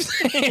an ape's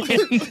hand.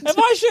 If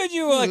I showed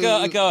you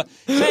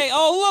say,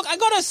 oh look, I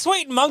got a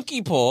sweet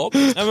monkey paw,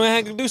 and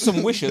we can do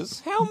some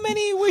wishes. How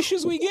many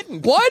wishes we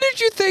getting? Why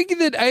did you think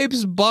that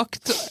apes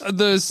bucked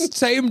the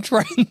same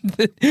trend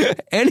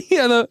that any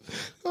other?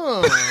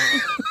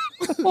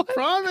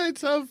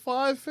 Primates have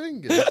 5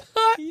 fingers.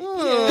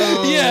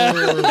 Yeah.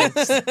 I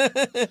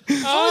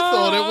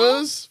thought it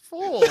was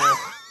 4.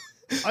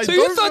 So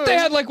you thought they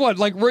had like what?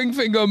 Like ring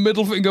finger,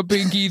 middle finger,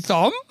 pinky,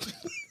 thumb?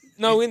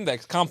 No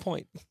index, can't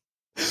point.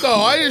 No,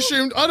 I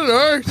assumed, I don't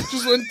know,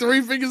 just went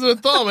 3 fingers and a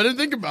thumb. I didn't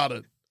think about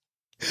it.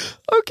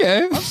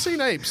 Okay. I've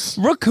seen apes.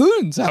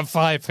 Raccoons have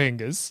 5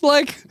 fingers.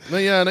 Like, No,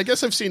 yeah, and I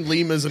guess I've seen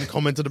lemurs and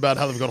commented about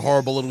how they've got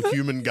horrible little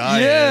human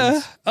guy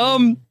yeah.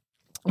 hands.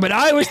 But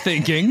I was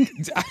thinking,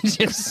 I'm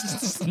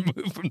just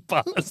moving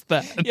past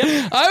that.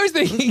 Yeah. I was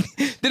thinking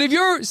that if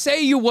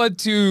you want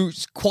to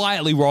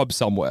quietly rob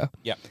somewhere,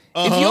 Yeah.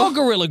 if you're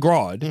Gorilla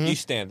Grodd, You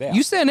stand out.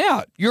 you stand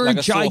out. You're like a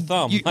a sore giant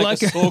thumb.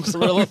 Like a sore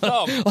gorilla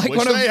thumb. Like Which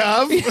one of, they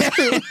have.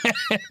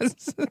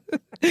 Yes.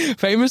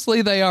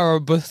 Famously, they are a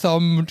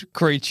bethumbed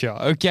creature,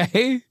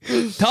 okay?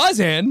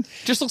 Tarzan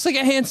just looks like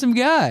a handsome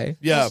guy.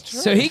 Yeah.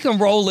 So he can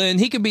roll in.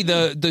 He can be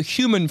the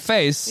human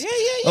face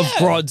of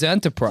Grodd's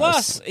enterprise.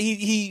 Plus,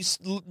 he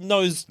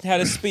knows how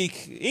to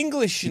speak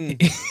English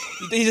and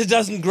he just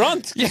doesn't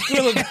grunt.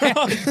 Gorilla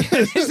grunt.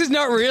 This is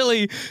not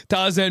really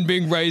Tarzan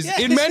being raised.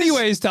 Yeah, in many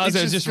ways, It's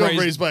Tarzan's just got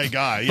raised by a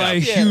guy. by a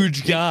Yeah.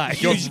 huge guy.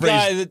 Huge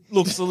guy that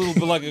looks a little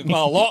bit like a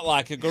lot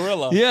like a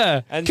gorilla.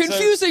 Yeah. And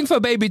Confusing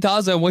for baby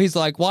Tarzan where he's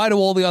like, why do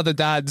all the other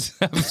dads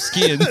have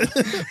skin,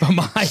 but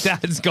my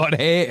dad's got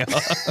hair?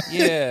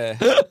 Yeah.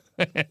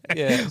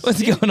 Yeah.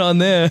 What's going on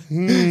there?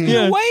 In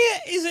a way,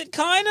 is it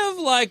kind of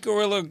like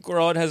Gorilla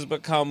Grodd has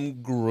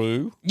become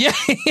Gru? Yeah.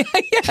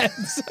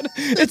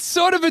 It's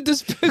sort of a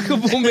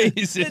Despicable Me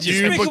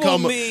situation. Despicable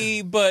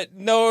Me, but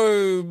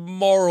no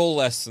moral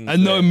lessons.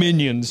 And no there.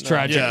 minions,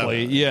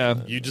 tragically. Yeah.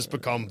 You just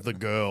become the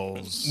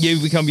girls. You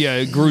become,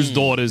 Gru's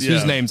daughters,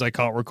 whose Yeah. names I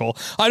can't recall.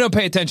 I don't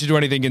pay attention to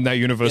anything in that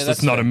universe Yeah, that's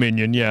that's not a fair.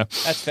 minion, yeah.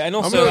 That's fair. And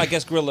also, I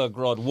guess Gorilla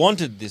Grodd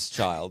wanted this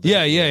child.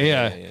 Yeah.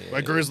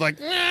 Like Guru's like,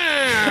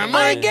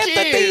 I get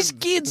these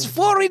kids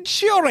for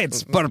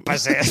insurance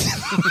purposes.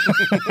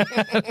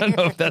 I don't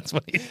know if that's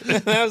what he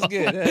said. That was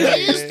good.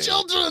 these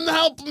children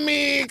help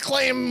me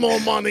claim more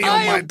money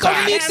on my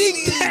tax.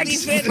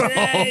 tax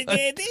fraud.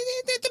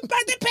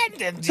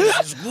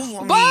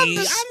 Bob Bob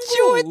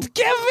Stewart,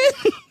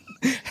 Kevin,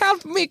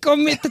 help me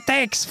commit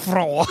tax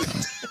fraud.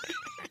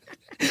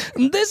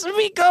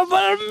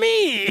 Despicable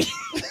Me.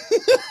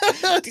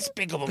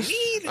 Despicable me.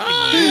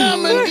 I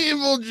am an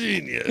evil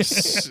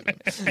genius.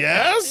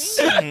 Yes?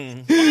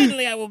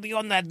 Finally, I will be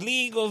on that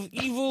league of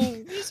evil.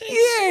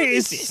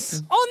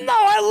 Yes. Oh no,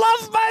 I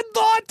love my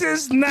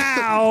daughters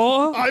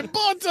now. I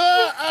bought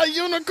her a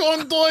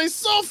unicorn toy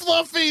so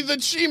fluffy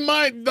that she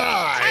might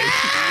die.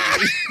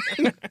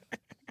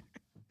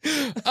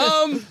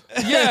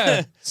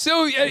 Yeah.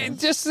 So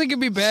just think it'd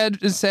be bad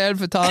and sad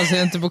for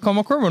Tarzan to become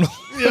a criminal.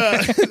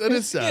 Yeah, that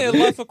is sad.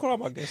 Yeah, life of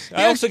crime, I guess.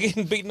 I also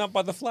getting beaten up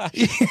by the Flash.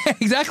 Yeah,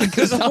 exactly.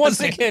 Because Once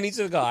again, he's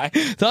a guy.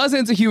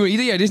 Tarzan's a human.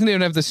 Yeah, he doesn't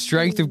even have the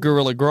strength of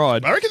Gorilla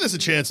Grodd. I reckon there's a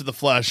chance that the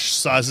Flash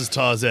sizes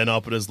Tarzan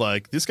up and is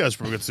like, this guy's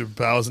probably got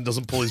superpowers and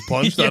doesn't pull his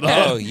punch that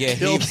hard. Oh, yeah,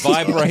 he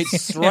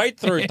vibrates straight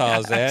through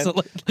Tarzan.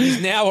 Absolutely.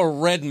 He's now a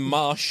red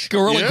mush.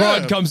 Gorilla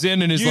Grodd comes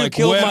in and is You like,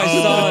 killed my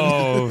son.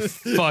 Oh,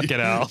 fuck it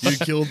out. You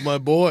killed my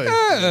boy.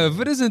 Yeah,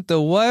 but isn't the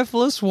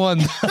wifeless one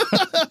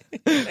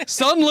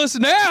sonless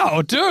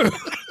now, too?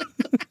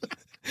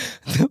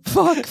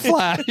 Fuck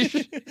Flash.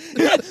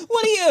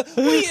 What do you,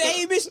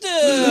 hey,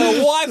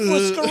 Mr.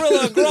 Wifeless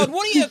Gorilla Grodd,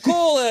 what do you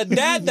call a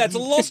dad that's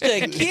lost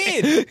a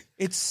kid?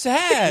 It's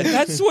sad.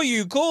 That's what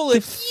you call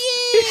it.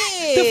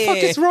 Yeah. The fuck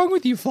is wrong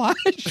with you,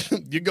 Flash?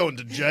 You're going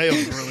to jail,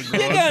 Gorilla Grodd.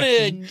 You're going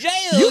to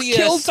jail, you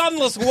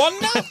sonless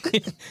wonder.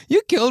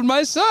 You killed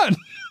my son.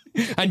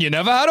 And you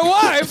never had a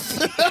wife.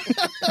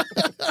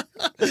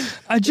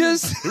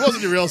 He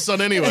wasn't your real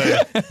son anyway.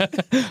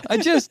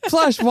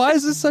 Flash, why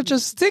is this such a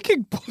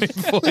sticking point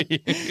for you?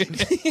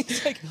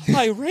 He's like,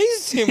 I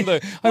raised him though.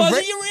 Was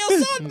he your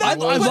real son? I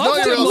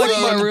loved him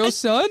like my real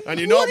son. And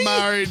you're not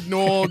married,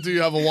 nor do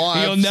you have a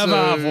wife. You'll never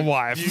have a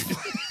wife.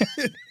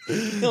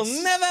 You'll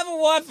never have a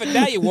wife, and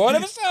now you want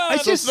a son.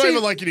 It's not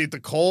even like you need to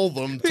call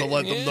them to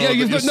let them know that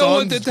you've your got no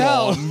one to son's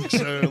tell. gone.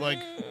 So, like,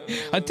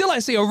 until I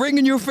see a ring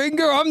in your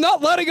finger, I'm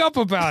not letting up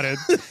about it.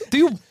 Do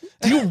you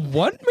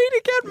want me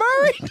to get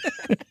married?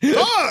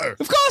 no,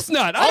 Of course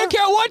not. I don't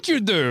care what you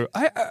do.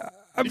 I'm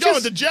you're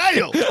going to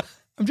jail.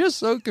 I'm just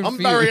so confused.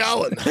 I'm Barry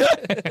Allen.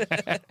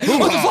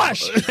 What the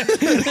Flash?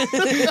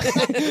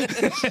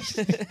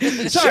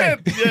 Sorry. Shit.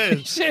 Yeah.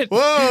 Shit.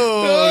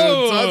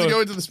 Whoa. Time to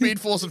go into the Speed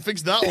Force and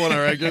fix that one,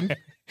 I reckon.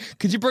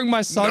 Could you bring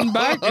my son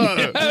back?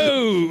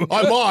 No.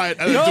 I might,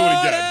 and then do it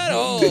again. At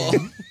all.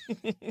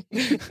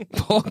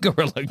 Poor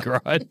Gorilla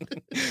Grodd.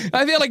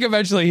 I feel like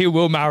eventually he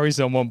will marry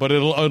someone, but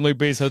it'll only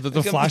be so that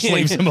the Flash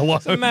leaves him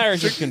alone.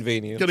 Marriage is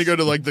convenient. Gonna go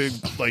to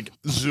the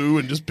zoo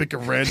and just pick a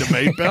random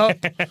ape out.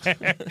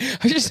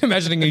 I'm just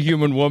imagining a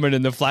human woman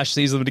and the Flash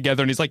sees them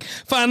together and he's like,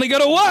 finally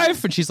got a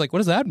wife. And she's like, what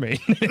does that mean?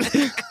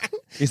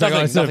 He's Nothing,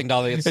 like, nothing,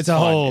 darling. It's a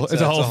whole thing.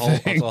 It's a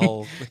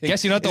whole thing.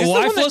 Guess you're not the Is this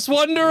one wifeless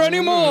wonder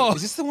anymore.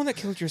 Is this the one that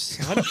killed your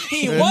son?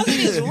 He wasn't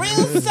his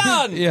real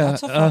son. Yeah,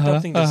 That's a fucked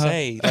up thing to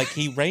say. Like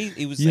he raised.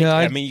 It was. Yeah,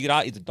 like, I mean, you could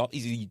argue.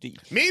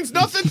 Means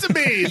nothing to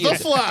me. The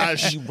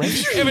Flash. If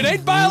it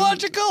ain't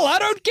biological, I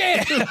don't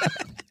care.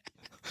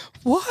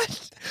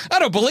 What? I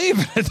don't believe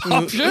in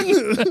adoption.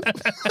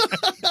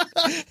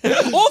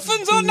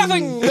 Orphans or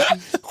nothing.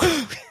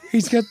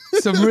 He's got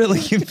some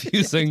really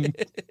confusing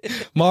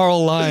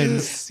moral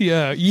lines.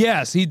 Yeah.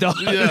 Yes, he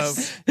does.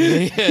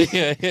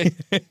 Yeah.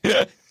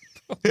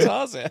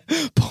 Tarzan.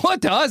 Poor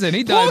Tarzan.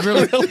 He died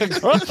really. Poor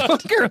Gorilla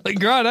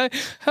Grodd.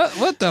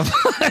 What the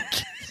fuck?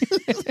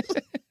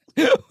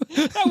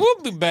 That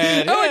would be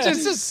bad. How much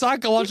is just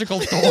psychological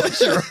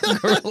torture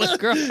of Gorilla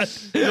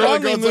Grodd? Gorilla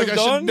Grodd's like, I moved should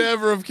on.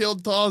 never have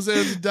killed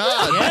Tarzan's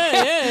dad.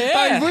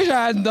 Yeah. I wish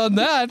I hadn't done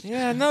that.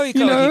 Yeah, no, he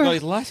You know? got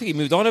his life. He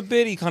moved on a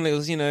bit. He kind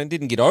of,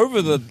 didn't get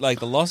over the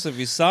loss of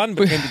his son,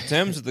 but came to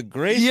terms with the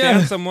grief. Yeah.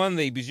 Found someone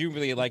that he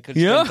presumably could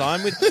Yeah. spend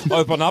time with,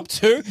 open up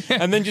to,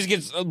 and then just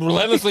gets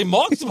relentlessly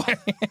mocked by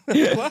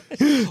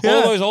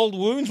all those old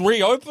wounds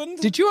reopened.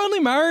 Did you only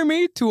marry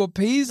me to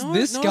appease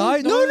this guy?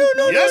 No.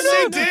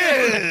 Yes, he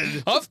did.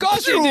 Of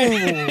course you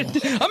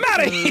did. I'm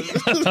out of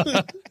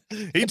here.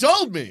 He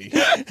told me.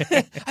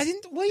 I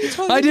didn't. What are you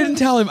talking? I didn't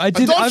tell him.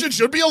 Adoption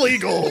should be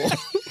illegal.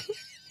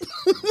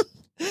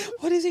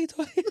 What is he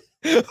talking?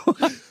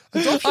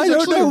 Adoption's I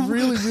don't actually know. a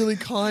really, really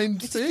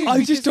kind thing.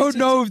 I just don't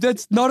know.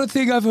 That's not a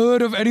thing I've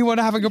heard of anyone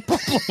having a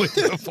problem with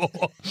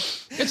before.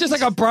 It's just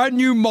like a brand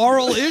new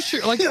moral issue.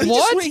 Like,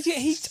 what?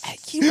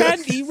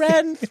 He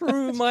ran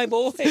through my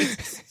boy.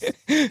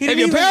 If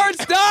your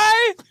parents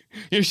die,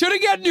 you should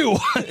have got new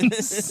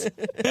ones.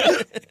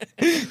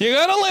 You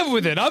gotta live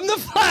with it. I'm the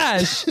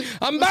Flash.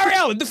 I'm Barry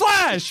Allen, the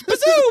Flash.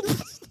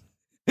 Bazoop!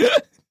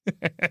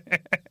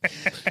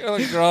 Oh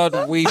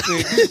God,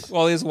 weeping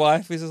while his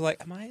wife is just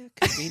like, "Am I a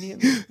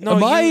convenient? No,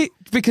 Am I?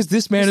 Because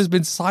this man has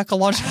been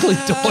psychologically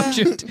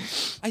tortured.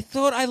 I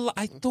thought I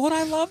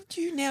loved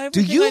you. Now Do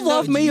everything you I know,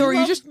 love me, or are you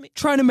love just me?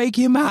 trying to make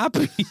him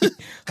happy?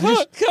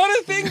 What kind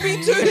of thing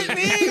be two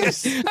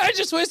things? I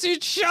just wish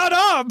you'd shut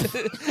up. And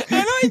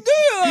I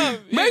do love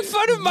you. Make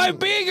fun of my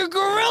being a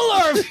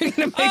gorilla if you're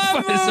gonna make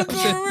I'm fun of a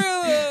something.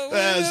 gorilla.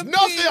 There's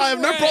nothing. I have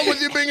no problem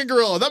with you being a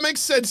gorilla. That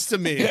makes sense to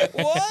me.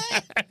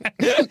 What?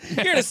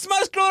 You're the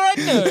smartest gorilla I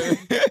know.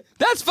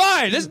 That That's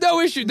fine. There's no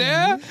issue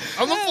there.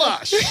 I'm the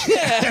Flash.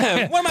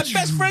 Yeah, one of my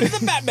best friends is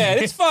the Batman.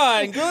 It's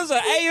fine. Gorillas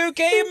are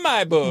A-OK in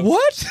my book.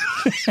 What?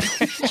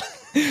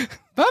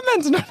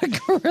 Batman's not a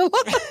gorilla.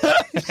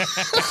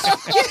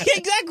 Yeah,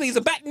 exactly. He's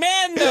a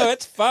Batman, though.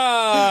 It's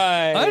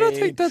fine. I don't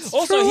think that's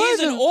also, true he's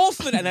either. an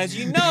orphan, and as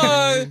you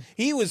know,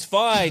 he was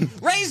fine.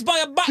 Raised by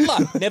a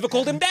butler. Never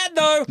called him dad,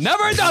 though.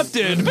 Never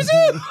adopted.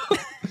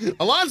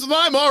 Aligns with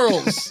my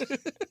morals.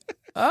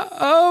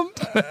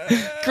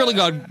 Gorilla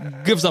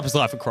God gives up his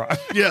life for crime.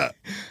 Yeah.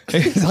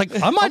 He's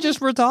like, I might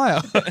just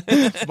retire.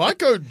 Might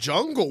go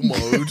jungle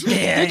mode. I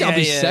think I'll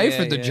be safe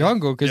in the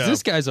jungle because Yeah.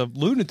 this guy's a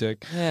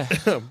lunatic. Yeah.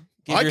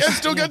 I can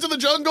still get to the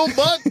jungle,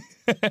 but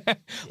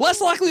Less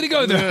likely to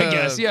go there, I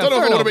guess. Yeah, don't know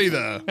fair if I want to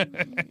enough.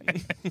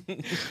 be there.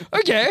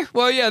 Okay,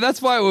 well, yeah,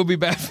 that's why it would be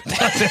bad for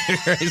Tarzan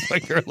to raise by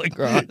Gorilla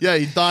God. Yeah,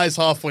 he dies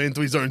halfway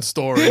into his own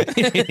story.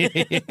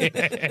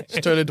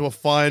 Just turned into a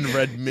fine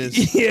red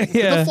mist. Yeah, Did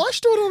yeah. the Flash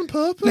do it on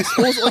purpose?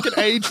 Or was it like an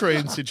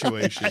A-train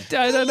situation?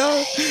 I don't know.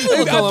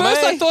 At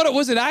first, I thought it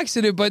was an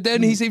accident, but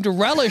then he seemed to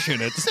relish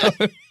in it. So,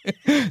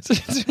 so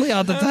it's really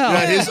hard to tell.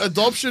 Yeah, his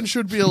adoption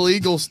should be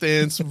illegal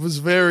stance was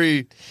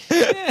very...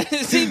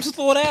 It seems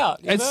thought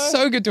out. It's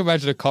so good to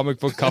imagine a comic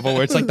book cover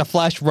where it's like the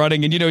Flash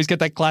running and, he's got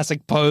that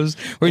classic pose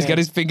where he's got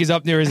his fingers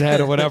up near his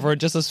head or whatever and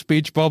just a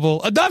speech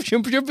bubble.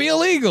 Adoption should be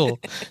illegal.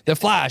 The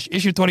Flash,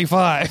 issue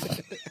 25.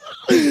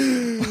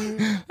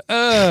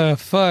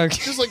 Fuck.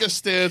 Just like a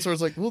stance where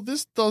it's like, well,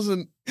 this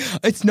doesn't...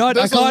 It's not,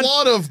 There's I can't... a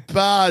lot of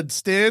bad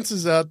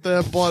stances out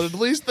there, but at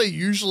least they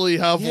usually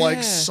have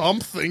like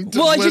something to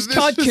Well, I where just this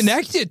can't is-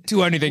 connect it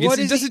to anything. What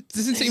It is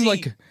doesn't seem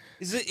like...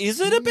 Is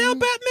it about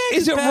Batman?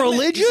 Is it Batman-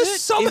 religious is it-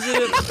 somehow?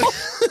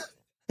 is it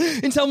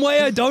In some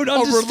way I don't A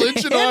understand.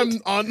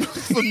 religion I'm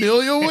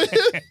unfamiliar with.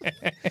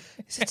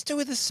 is it to do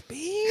with the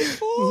Speed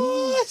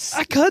Force?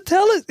 I can't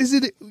tell it. Is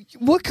it...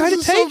 What kind of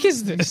Is it take some-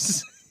 is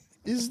this?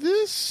 Is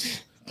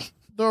this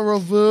the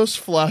reverse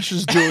Flash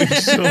is doing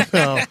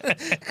somehow?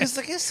 Because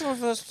I guess the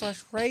Reverse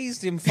Flash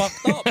raised him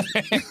fucked up.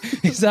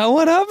 Is that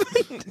what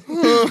happened?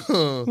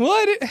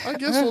 What? I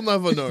guess we'll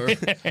never know.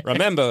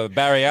 Remember,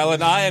 Barry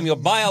Allen, I am your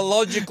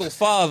biological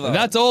father.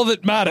 That's all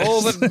that matters.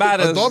 all that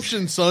matters.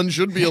 Adoption, son,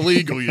 should be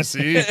illegal, you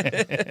see.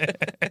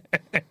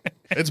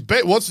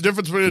 What's the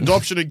difference between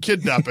adoption and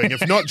kidnapping,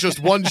 if not just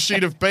one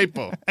sheet of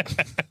paper?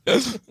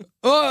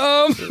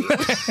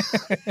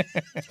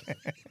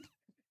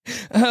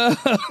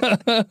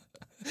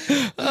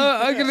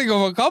 I can think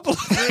of a couple of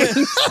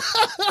things.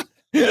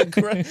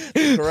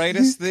 The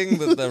greatest thing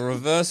that the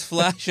Reverse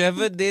Flash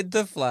ever did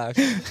to Flash.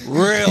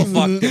 Real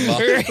fucked him up.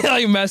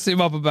 Really messed him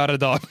up about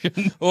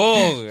adoption.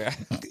 Oh, yeah.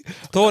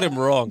 Taught him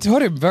wrong.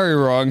 Taught him very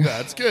wrong.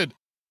 That's good.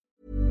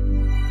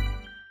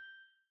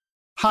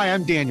 Hi,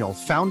 I'm Daniel,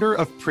 founder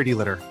of Pretty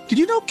Litter. Did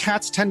you know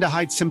cats tend to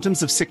hide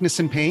symptoms of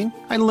sickness and pain?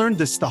 I learned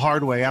this the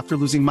hard way after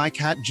losing my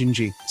cat,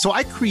 Gingy. So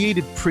I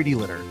created Pretty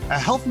Litter, a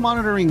health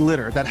monitoring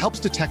litter that helps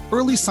detect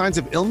early signs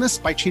of illness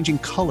by changing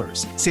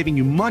colors, saving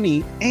you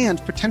money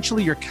and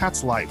potentially your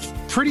cat's life.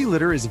 Pretty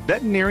Litter is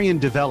veterinarian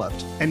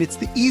developed, and it's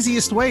the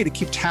easiest way to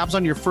keep tabs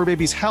on your fur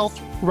baby's health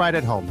right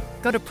at home.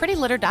 Go to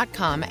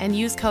prettylitter.com and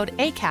use code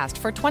ACAST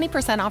for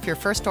 20% off your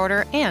first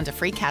order and a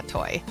free cat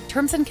toy.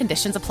 Terms and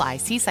conditions apply.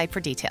 See site for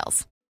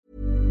details.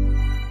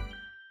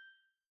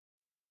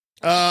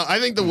 I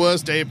think the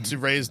worst ape to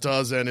raise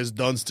Tarzan is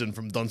Dunstan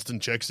from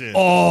Dunstan Checks In.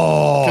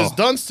 Oh. Because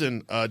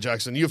Dunstan,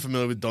 Jackson, you're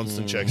familiar with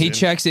Dunstan Checks He In.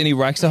 checks in, he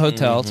wrecks a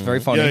hotel. It's very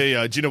funny.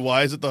 Yeah. Do you know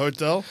why is it the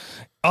hotel?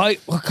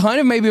 Kind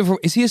of maybe,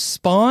 is he a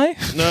spy?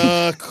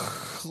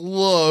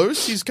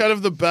 Close. He's kind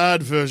of the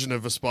bad version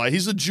of a spy.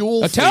 He's a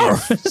jewel A thief.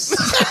 terrorist?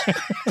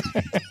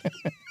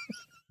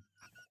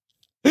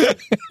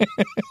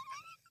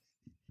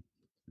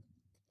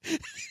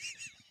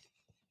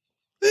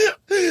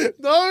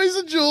 No, he's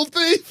a jewel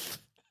thief.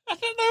 I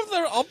don't know if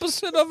they're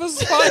opposite of a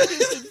spy.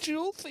 Is a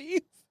jewel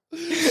thief.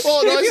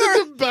 Oh, no, I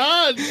said the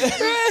bad.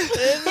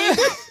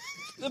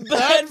 The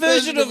bad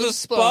version of a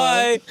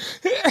spy,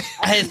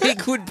 I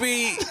think, would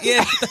be,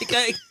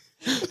 like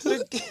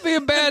Be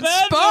a bad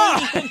bad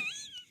spy.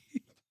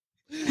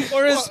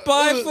 or a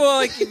spy for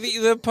like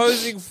the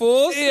opposing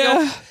force.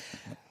 Yeah.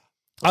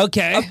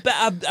 Okay.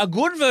 A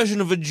good version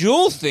of a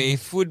jewel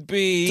thief would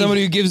be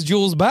Somebody who gives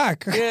jewels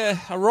back. a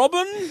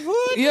Robin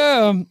Hood.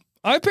 Yeah.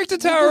 I picked a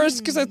terrorist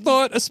because I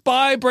thought a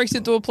spy breaks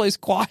into a place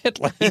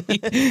quietly.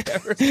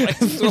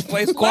 Into a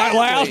place Quite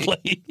quietly.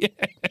 loudly.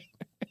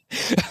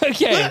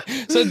 Okay,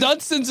 so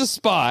Dunstan's a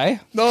spy.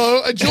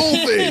 No, a jewel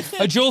thief.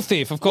 A jewel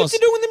thief, of course. What's he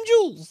doing with them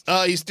jewels?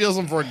 He steals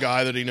them for a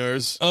guy that he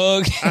knows.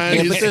 Okay.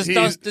 And But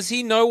he's- does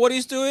he know what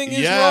he's doing is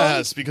wrong?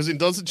 Yes, because in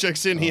Dunstan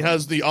Checks In, he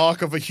has the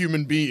arc of a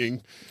human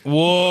being.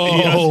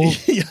 Whoa.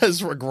 He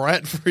has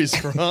regret for his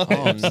crime.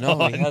 Oh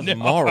no, he has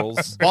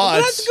morals. But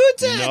Well, that's good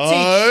to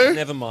no, teach.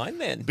 Never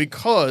mind then.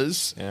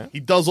 because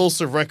he does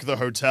also wreck the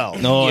hotel.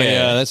 Oh, Yeah.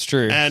 yeah, that's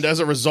true. And as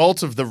a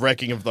result of the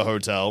wrecking of the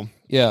hotel,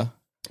 Yeah.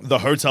 the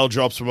hotel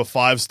drops from a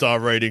 5-star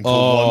rating to a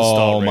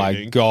 1-star Oh,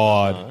 rating. my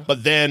God.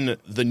 But then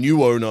the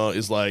new owner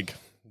is like,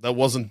 that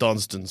wasn't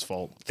Dunstan's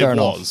fault. Fair it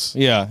enough. was.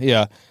 Yeah,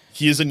 yeah.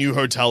 here's a new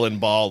hotel in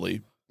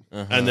Bali.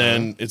 And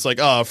then it's like,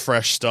 a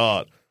fresh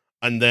start.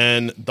 And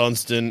then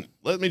Dunstan,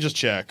 let me just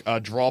check,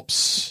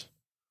 drops,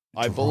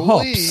 I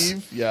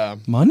believe,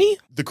 Money?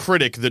 the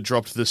critic that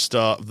dropped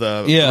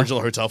the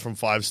original hotel from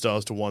 5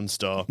 stars to 1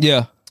 star.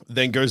 Yeah.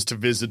 Then goes to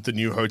visit the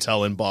new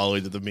hotel in Bali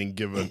that they've been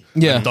given.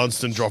 Yeah. And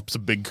Dunstan drops a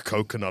big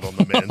coconut on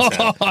the man's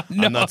head.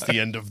 And that's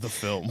the end of the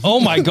film. Oh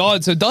my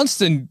God! So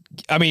Dunstan,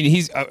 I mean,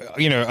 he's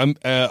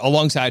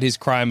alongside his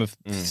crime of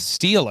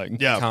stealing.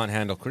 Yeah. Can't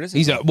handle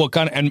criticism.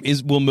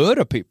 He's will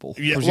murder people.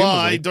 Yeah, presumably. well,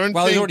 I don't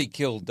Well, think... he already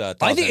killed Tarzan.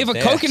 I think if a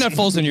coconut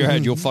falls on your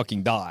head, you'll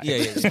fucking die. Yeah.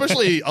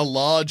 Especially a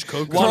large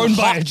coconut. Thrown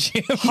by a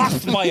chimp.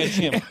 Huffed by a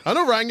chimp. An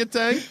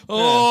orangutan.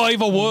 Oh,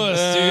 even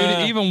worse,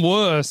 dude. Even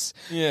worse.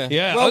 Yeah.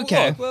 Yeah. Well,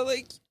 Okay. look, well,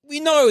 like, we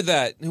know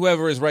that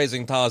whoever is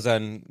raising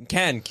Tarzan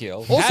can kill.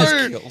 Also,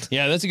 has killed.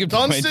 Yeah, that's a good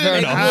point. Fair Dunstan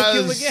enough.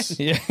 has,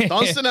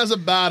 Dunstan has a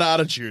bad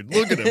attitude.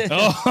 Look at him.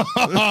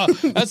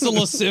 That's a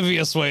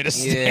lascivious way to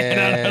stand.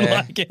 I don't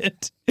like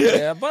it.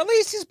 Yeah, but at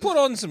least he's put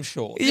on some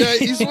shorts. Yeah,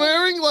 he's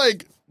wearing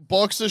like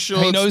boxer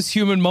shorts. He knows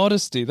human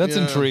modesty. That's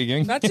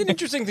intriguing. That's an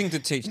interesting thing to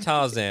teach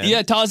Tarzan.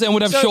 Yeah, Tarzan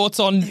would have shorts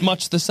on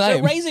much the So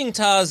same. raising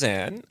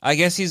Tarzan, I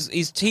guess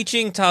he's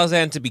teaching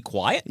Tarzan to be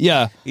quiet.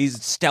 Yeah.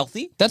 He's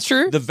stealthy. That's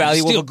true. The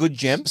value of a good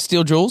gem.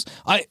 Steel jewels.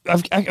 I've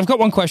got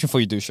one question for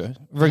you, Dusha,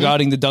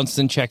 regarding the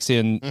Dunstan checks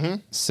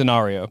in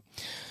scenario.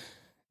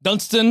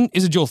 Dunstan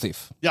is a jewel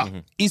thief. Yeah.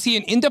 Is he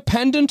an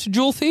independent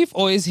jewel thief,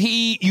 or is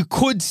he, you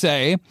could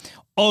say,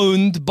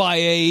 owned by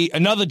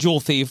another jewel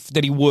thief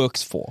that he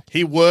works for?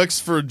 He works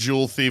for a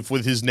jewel thief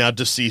with his now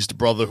deceased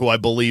brother, who I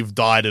believe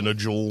died in a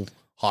jewel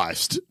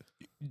heist.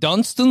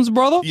 Dunstan's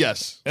brother?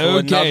 Yes.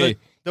 Okay.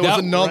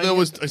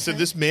 I said,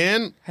 this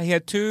man... He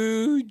had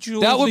 2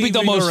 jewels. That would be the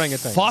thieving most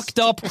orangutans. fucked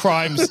up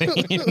crime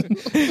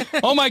scene.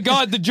 Oh my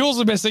God, the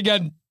jewels are missing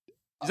again.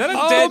 Is that a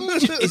dead?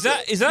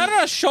 Is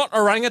that a shot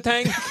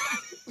orangutan?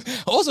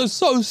 Also,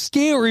 so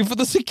scary for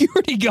the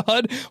security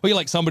guard. Where you're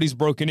like, somebody's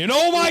broken in.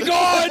 Oh my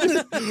God!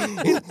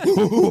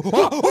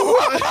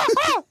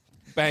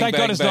 Bang, Thank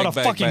God it's not a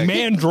fucking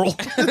mandrill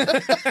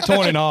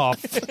torn in half.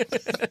 That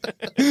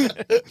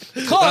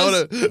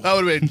would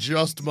have been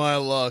just my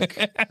luck.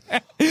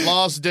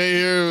 Last day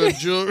here at a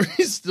jewelry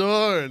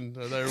store, and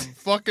their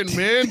fucking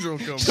mandrill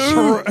comes.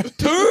 Two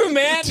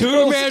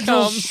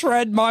mandrills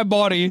shred my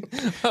body.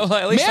 Well,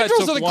 at least I Mandrills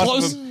took are the one of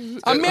closest. them.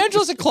 A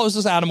mandrill's the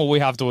closest animal we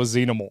have to a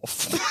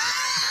xenomorph.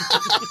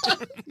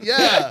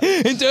 Yeah.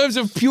 In terms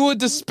of pure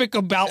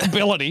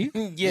despicability.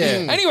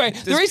 Yeah. Anyway,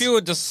 There's there is pure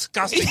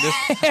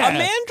disgustingness. Yeah. Are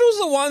mandrills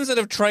the ones that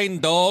have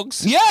trained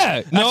dogs?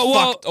 Yeah. No,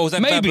 well, fucked. Or is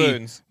that maybe.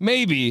 baboons?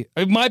 Maybe.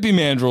 It might be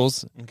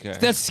mandrills. Okay.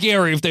 That's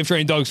scary if they've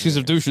trained dogs because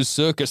of Dusha's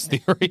circus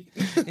theory.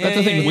 That's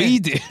the thing we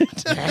did.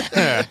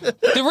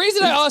 The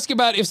reason I ask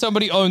about if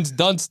somebody owns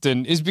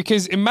Dunstan is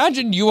because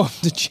imagine you owned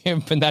a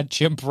chimp and that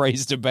chimp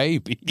raised a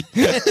baby.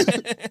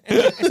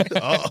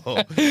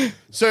 Oh.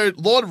 So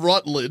Lord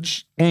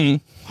Rutledge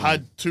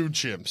had 2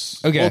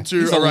 chimps. Okay. Or 2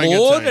 He's a orangutans.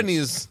 lord and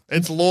he's...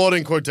 It's Lord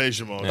in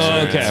quotation marks. Oh,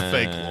 okay. It's a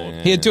fake Lord.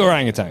 He had 2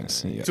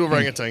 orangutans. Yeah. 2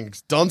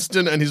 orangutans.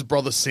 Dunstan and his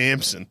brother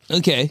Samson.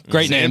 Okay,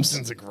 great names.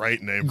 Samson's a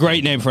great name.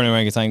 Great name for an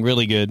orangutan.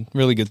 Really good.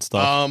 Really good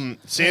stuff.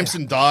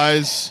 Samson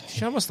dies.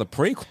 Show us the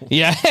prequel.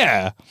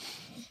 Yeah.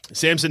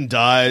 Samson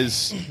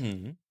dies.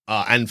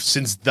 And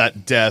since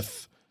that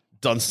death,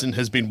 Dunstan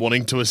has been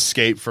wanting to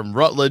escape from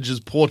Rutledge's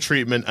poor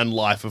treatment and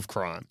life of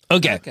crime.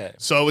 Okay.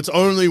 So it's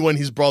only when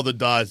his brother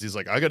dies, he's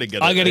like, I gotta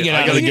get out of get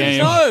out of He the didn't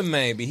game. know,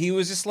 maybe. He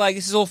was just like,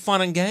 this is all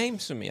fun and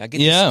games for me. I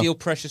get Yeah. to steal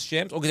precious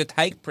gems or get to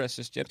take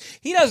precious gems.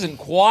 He doesn't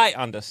quite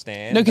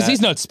understand. No, because that-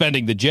 he's not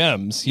spending the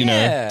gems, you know.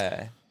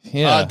 Yeah.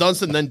 Yeah.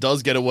 Dunstan then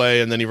does get away,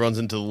 and then he runs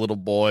into the little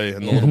boy,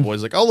 and the little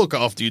boy's like, I'll look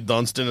after you,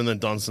 Dunstan. And then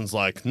Dunstan's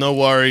like, no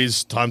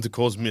worries, time to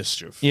cause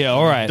mischief. Yeah,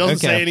 all right.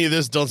 Doesn't okay. say any of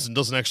this. Dunstan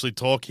doesn't actually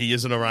talk. He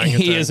is an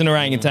orangutan. He is an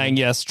orangutan,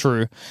 yes,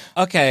 true.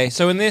 Okay,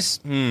 so in this,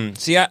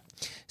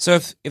 so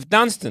if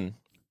Dunstan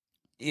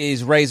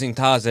is raising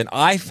Tarzan,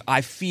 I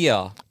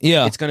fear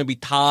it's going to be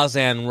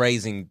Tarzan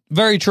raising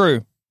Very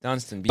true.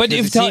 Dunstan. But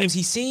Because if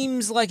he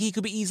seems like he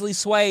could be easily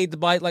swayed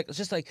by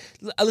just like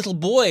a little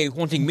boy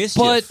wanting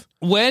mischief. But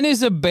when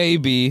is a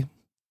baby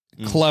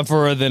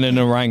cleverer than an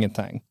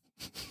orangutan?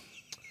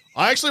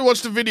 I actually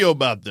watched a video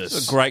about this.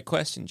 That's a great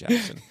question,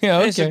 Jackson. Yeah,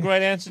 That's a okay.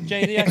 great answer,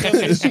 JD. I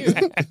guess it's you.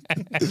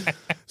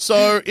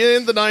 So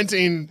in the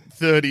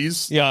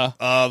 1930s,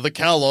 the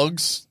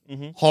Kellogg's,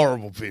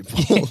 horrible people.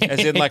 As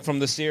in, like, from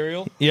the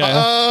cereal?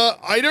 Yeah.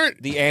 I don't.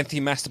 The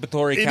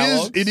anti-masturbatory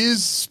Kellogg's? It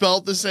is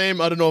spelt the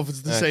same. I don't know if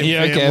it's the same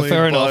Yeah, family. okay,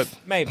 fair but- enough.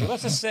 Maybe.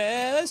 Let's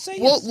say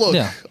Well, yes. look,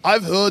 Yeah.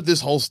 I've heard this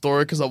whole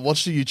story because I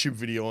watched a YouTube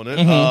video on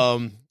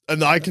it.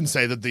 And I can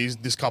say that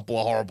this couple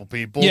are horrible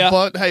people. Yeah.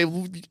 But hey,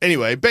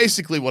 anyway,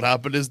 basically what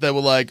happened is they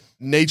were like,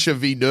 nature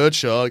v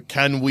nurture.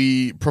 Can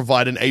we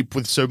provide an ape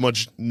with so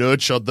much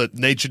nurture that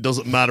nature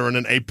doesn't matter and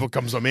an ape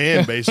becomes a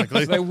man,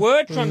 basically? They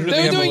were trying to do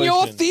They were the doing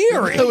your evolution.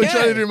 theory. They were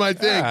trying to do my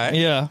thing. All right.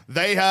 Yeah.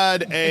 They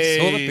had Saw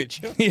the a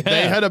picture. Yeah.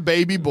 they had a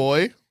baby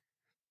boy,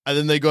 and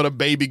then they got a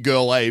baby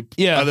girl ape.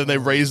 Yeah. And then they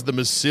raised them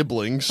as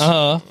siblings.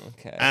 Uh-huh.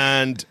 Okay.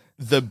 And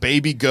the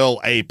baby girl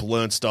ape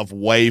learned stuff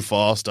way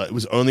faster. It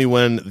was only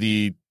when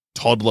the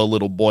toddler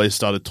little boy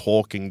started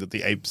talking that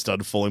the ape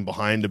started falling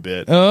behind a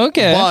bit. Oh,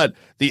 okay. But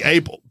the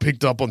ape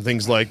picked up on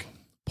things like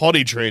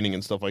potty training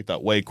and stuff like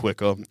that way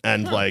quicker.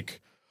 And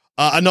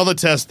another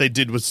test they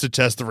did was to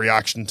test the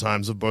reaction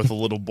times of both a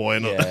little boy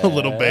and a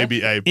little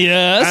baby ape.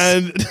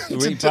 Yes.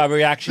 And By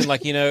reaction,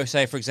 like,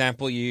 say, for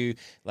example, you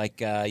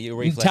your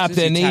reflexes. Tap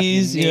their you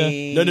knees, your yeah.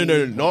 knee,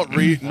 no, not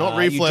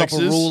reflexes. You drop a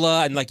ruler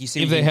and like you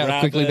see If they how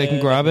quickly they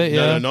can grab it,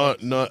 yeah. No,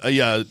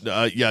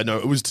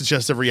 it was to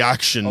test a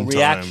reaction.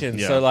 reaction. Time.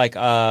 Yeah. So like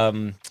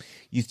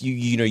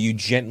you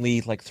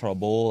gently like throw a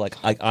ball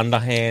like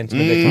underhand.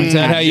 Is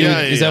that how you? Yeah,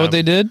 is that yeah. what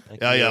they did?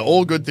 Yeah,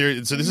 all good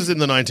theory. So this is in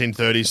the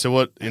 1930s. So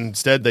what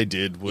instead they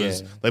did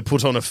was they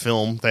put on a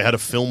film. They had a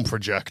film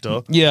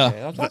projector.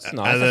 Yeah. That's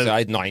nice. And then-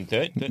 That's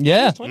 930.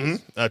 Yeah.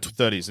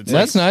 30s. It's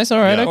That's nice. All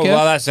right. Oh, Okay.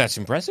 well, that's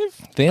impressive.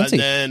 Fancy.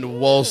 And then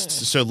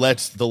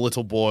let the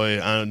little boy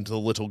and the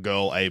little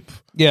girl ape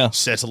Yeah.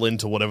 settle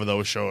into whatever they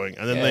were showing.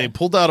 And then they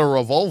pulled out a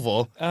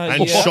revolver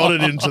and yeah. shot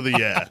it into the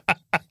air.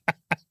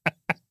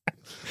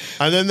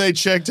 And then they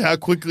checked how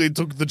quickly it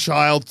took the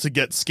child to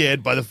get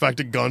scared by the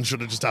fact a gunshot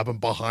had just happened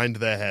behind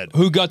their head.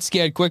 Who got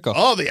scared quicker?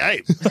 Oh, the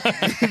ape.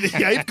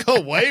 The ape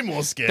got way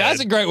more scared.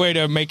 That's a great way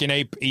to make an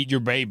ape eat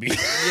your baby.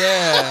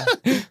 Yeah.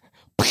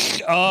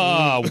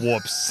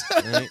 Whoops.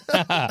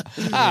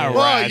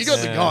 Well, you got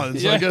the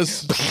guns, Yeah. I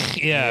guess.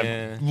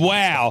 Yeah.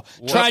 Wow.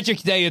 Tragic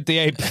day at the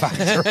ape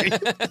factory.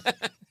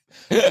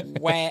 And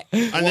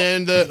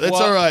then that's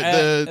all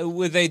right.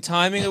 Were they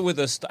timing it with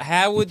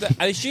how would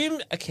I assume?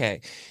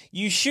 Okay,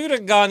 you shoot a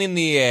gun in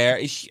the air.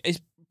 It's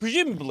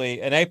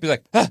presumably an ape is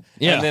like, "Huh,"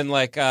 Yeah. and then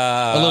like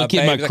A little kid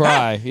might baby's like,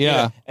 cry. "Huh."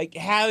 Yeah. Like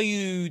how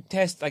you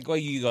test? Like,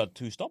 you got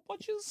 2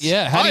 stopwatches?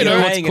 Yeah. How do I you know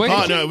know what's it's quicker?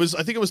 Oh no,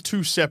 I think it was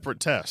 2 separate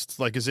tests.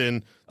 Like as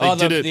in they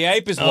did it. The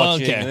ape is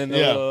watching, okay. and then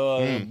Yeah.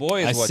 the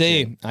boy is I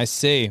watching.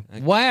 see.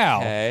 Wow.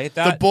 Okay,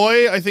 The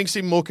boy, I think,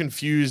 seemed more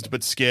confused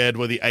but scared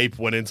where the ape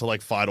went into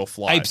like fight or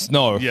flight. Apes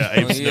know. Yeah,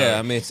 apes know. yeah.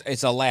 I mean,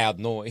 it's a loud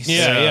noise.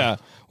 Yeah.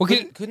 Well,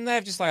 Couldn't they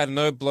have just like, I don't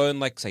know, blown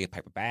like, say, a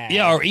paper bag?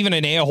 yeah, or even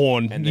an air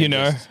horn, And you then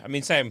know. I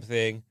mean, same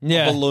thing.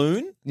 Yeah. A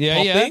balloon? Yeah.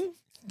 Popping?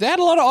 They had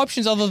a lot of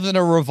options other than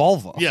a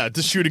revolver. Yeah,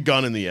 to shoot a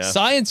gun in the air.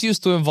 Science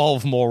used to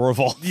involve more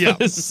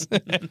revolvers.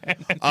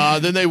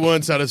 Then they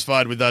weren't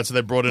satisfied with that, so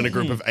they brought in a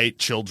group of 8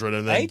 children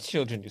and then 8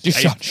 children just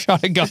Just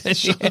shot a gun.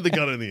 shot the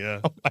gun in the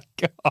air. Oh my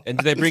god. And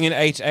did they bring in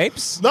 8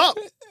 apes? No,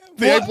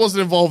 the ape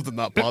wasn't involved in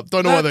that part.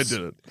 Don't know why they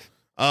did it.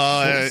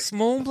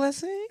 Small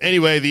blessing?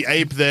 Anyway, the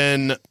ape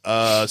then.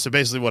 So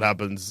basically, what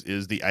happens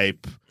is the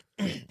ape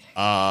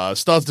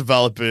starts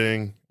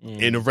developing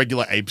in a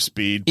regular ape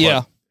speed. But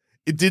Yeah.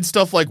 it did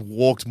stuff like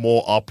walked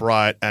more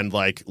upright and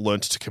like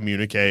learned to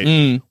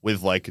communicate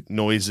with like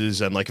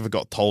noises, and like if it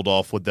got told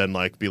off, would then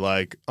like be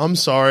like, "I'm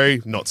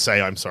sorry," not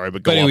say "I'm sorry,"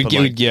 but go But it up would, and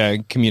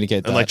like,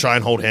 communicate that. and like try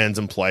and hold hands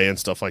and play and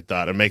stuff like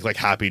that, and make like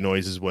happy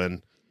noises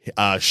when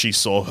she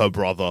saw her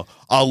brother,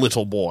 a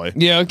little boy.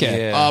 yeah,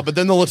 okay. Yeah. But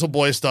then the little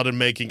boy started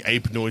making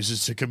ape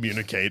noises to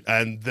communicate,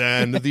 and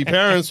then the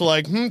parents were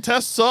like,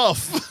 tests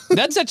off.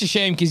 That's such a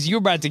shame because you're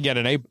about to get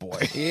an ape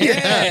boy.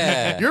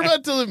 Yeah. You're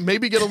about to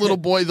maybe get a little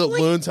boy that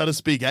learns how to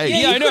speak ape. Yeah,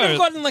 Yeah, I you could know. have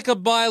gotten like a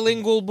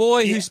bilingual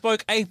boy who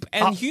spoke ape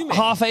and human.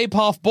 Half ape,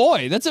 half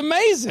boy. That's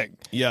amazing.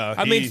 Yeah.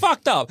 I mean,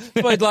 fucked up,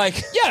 but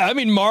like, Yeah, I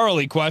mean,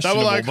 morally They questionable.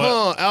 were like,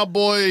 but our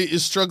boy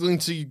is struggling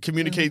to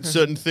communicate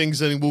certain things,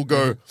 and we'll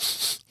go,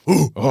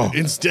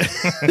 instead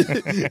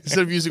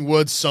of using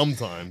words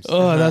sometimes.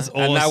 Oh, that's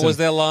awesome. and that was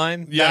their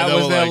line. Yeah, that they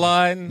was were their like-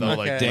 line. they were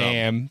like,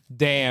 Okay.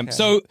 Damn.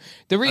 So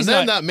the And reason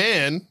then that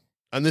man,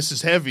 and this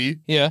is heavy,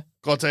 yeah,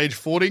 got to age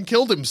 40 and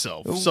killed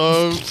himself.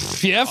 So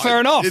yeah, fair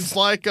enough. it's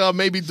like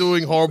maybe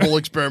doing horrible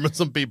experiments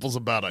on people's a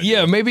bad idea.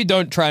 Yeah, maybe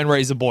don't try and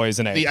raise a boy as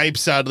an ape. The ape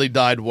sadly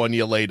died 1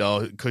 year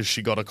later because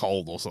she got a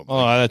cold or something.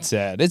 Oh, that's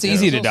sad. It's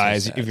easy to also die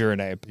sad. if you're an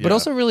ape, but Yeah.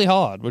 also really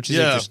hard, which is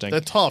interesting. they're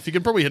tough. You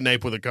can probably hit an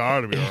ape with a car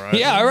and it'll be all right.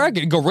 Yeah, I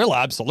reckon gorilla,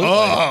 absolutely.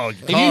 Oh,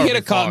 if car you would hit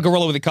a be fucked.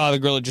 gorilla with a car, the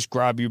gorilla just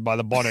grab you by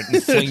the bonnet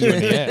and fling you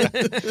in the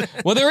air.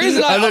 Well, the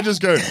reason And then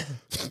just go,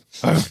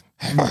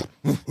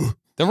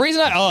 the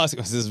reason I ask,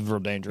 this is real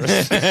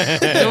dangerous.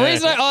 The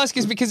reason I ask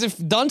is because if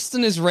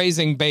Dunstan is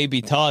raising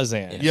baby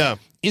Tarzan, yeah.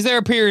 is there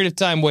a period of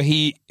time where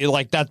he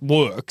like that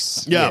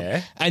works?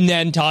 Yeah. And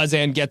then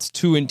Tarzan gets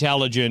too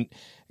intelligent,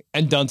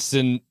 and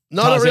Dunstan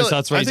No, Tarzan not really.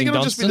 starts I raising think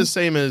it'll just be Dunstan? the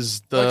same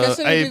as the I guess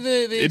it would ape. be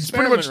the It's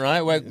pretty experiment, much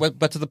right?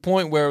 But to the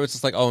point where it's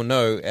just like, oh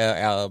no,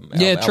 Yeah,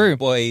 our true.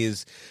 boy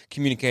is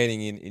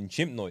communicating in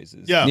chimp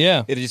noises. Yeah.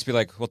 Yeah. It'd just be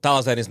like, well,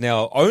 Tarzan is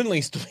now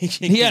only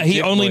speaking. Yeah, in he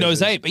chimp only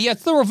noises. knows ape. But yeah,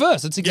 it's the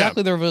reverse. It's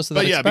exactly the reverse of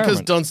that But yeah, because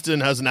experiment. Dunstan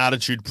has an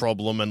attitude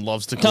problem and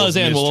loves to cause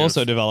Tarzan will mischief.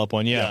 also develop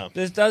one, yeah.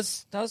 Does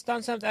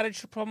Dunstan have an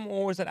attitude problem,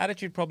 or is that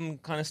attitude problem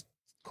kind of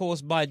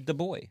caused by the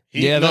boy?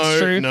 Yeah, that's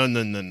true. No.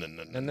 No.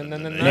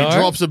 He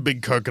drops a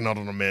big coconut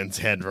on a man's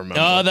head, remember?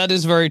 Oh, that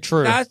is very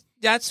true.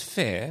 That's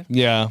fair.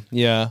 Yeah,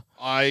 yeah.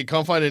 I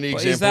can't find any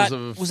But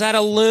examples of. was that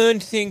a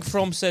learned thing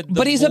from said?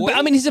 But he's a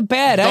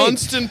bad ape.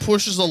 Dunstan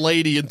pushes a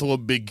lady into a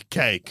big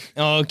cake.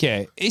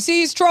 Okay, you see,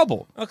 he's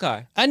trouble.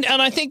 Okay. And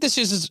I think this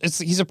is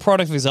he's a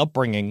product of his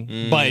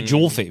upbringing by a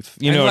jewel thief.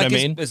 You know And, what I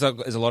mean? There's a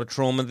lot of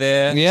trauma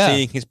there. Yeah.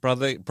 Seeing his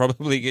brother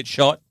probably get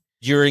shot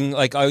during,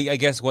 like, I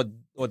guess what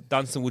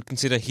Dunstan would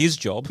consider his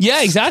job.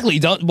 Yeah, exactly.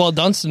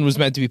 Dunstan was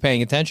meant to be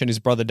paying attention. His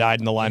brother died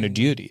in the line of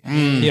duty.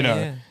 You know.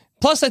 Yeah.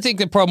 Plus, I think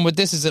the problem with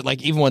this is that,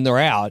 like, even when they're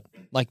out,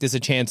 like, there's a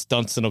chance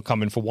Dunstan will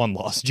come in for one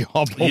last job.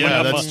 Or Yeah,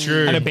 whatever, that's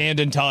true. And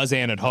abandon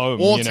Tarzan at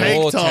home. Or you know?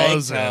 take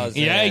Tarzan.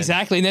 Yeah,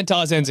 exactly. And then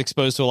Tarzan's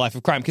exposed to a life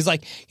of crime. Because,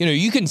 like, you know,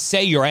 you can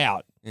say you're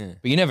out, but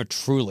you're never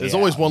truly There's out.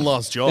 always one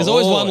last job. There's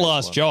always one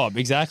last job.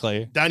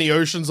 Exactly. Danny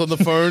Ocean's on the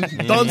phone.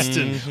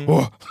 Dunstan.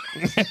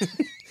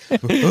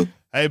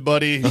 Hey,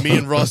 buddy, me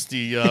and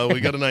Rusty,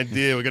 we got an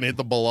idea. We're going to hit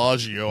the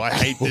Bellagio. I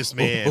hate this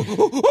man.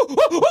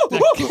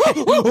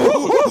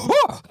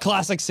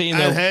 Classic scene,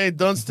 And though. hey,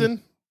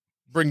 Dunstan,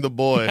 bring the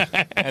boy.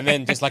 And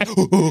then just like,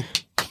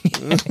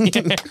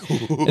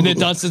 And then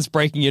Dunstan's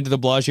breaking into the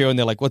Bellagio, and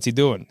they're like, what's he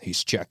doing?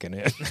 He's checking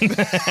in.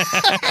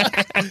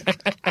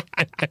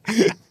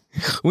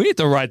 We need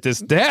to write this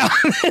down.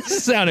 This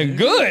is sounding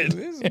good.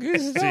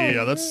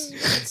 Yeah,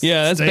 that's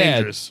Yeah, that's bad.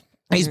 dangerous.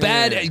 He's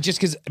bad just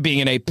because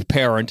being an ape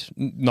parent,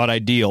 not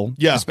ideal.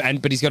 Yeah.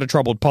 But he's got a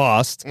troubled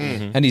past,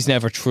 and he's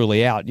never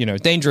truly out. You know,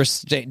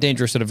 dangerous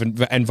sort of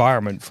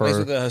environment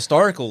for. the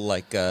historical,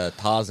 like,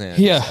 Tarzan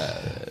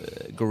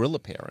gorilla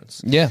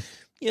parents. Yeah.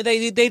 Yeah,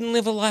 they didn't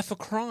live a life of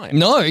crime.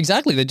 No,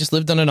 exactly. They just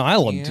lived on an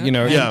island. You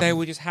know. And Yeah. they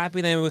were just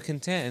happy, they were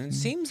content. And it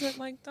seems that,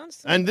 like,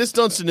 Dunstan. And this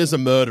Dunstan is a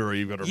murderer,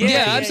 you've got to remember.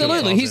 Yeah, Yeah,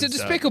 absolutely. He's a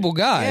Tarzan's dad. despicable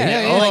guy. Yeah.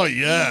 Yeah. Oh,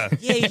 yeah.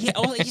 Yeah,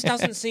 he just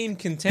doesn't seem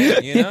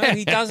content, you know?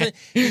 He doesn't,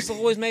 he's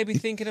always maybe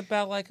thinking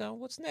about, like, oh,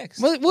 what's next?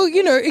 Well,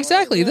 you know,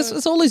 exactly.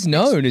 That's all he's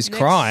known is Next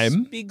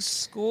crime. Big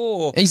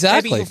score.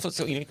 Exactly.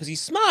 Maybe because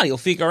he's smart, he'll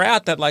figure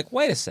out that, like,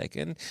 wait a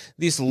second,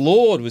 this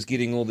lord was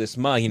getting all this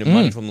money,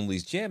 money from all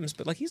these gems,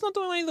 but, like, he's not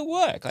doing any of the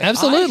work. Like,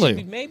 Absolutely.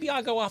 Maybe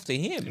I go after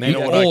him. You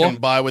know what I Or- can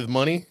buy with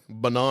money?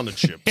 Banana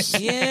chips.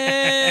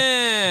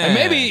 Yeah. And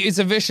maybe it's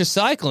a vicious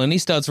cycle, and he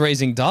starts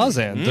raising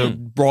Tarzan to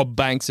rob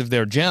banks of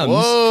their gems.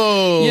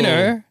 Whoa. You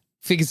know,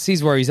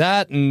 sees where he's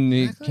at, and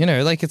you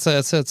know, like it's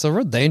a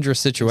real dangerous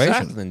situation.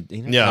 Exactly. And,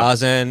 you know, Yeah.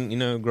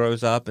 Tarzan,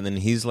 grows up, and then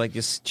he's like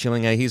just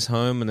chilling at his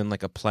home, and then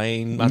like a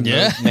plane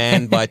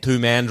manned by two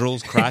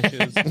mandrills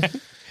crashes.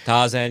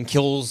 Tarzan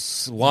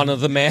kills one of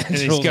the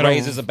mandrills, gotta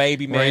raises a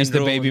baby mandrill. Raise the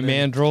baby and then-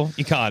 mandrill.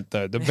 You can't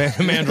though. The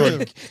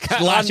mandrill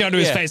latch onto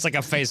his Yeah. face like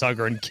a face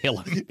hugger and kill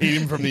him.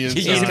 Eat him from the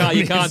inside.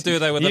 You can't do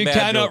that with a You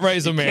mandrill. cannot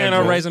raise a You mandrill.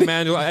 cannot raise a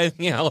mandrill or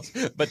anything else,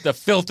 but the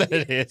filth that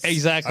it is. Have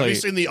Exactly. you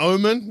seen The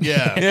Omen? Yeah.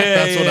 Yeah,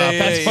 That's what yeah, happens.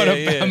 That's what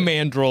yeah. a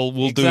mandrill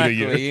will Exactly.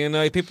 do to you. You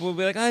know, people will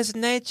be like, "Oh, it's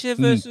nature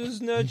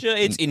versus nurture."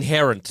 It's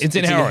inherent. It's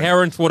inherent.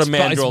 inherent what a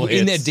mandrill It's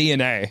in their is.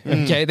 DNA.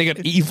 Okay, they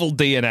got evil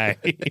DNA.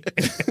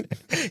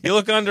 You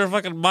look under a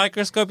fucking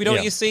microscope, you know what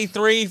Yeah. you see?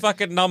 3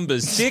 fucking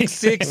numbers.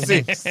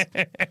 666.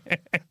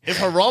 If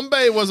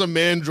Harambe was a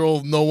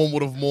mandrill, no one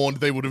would have mourned.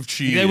 They would have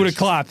cheered. They would have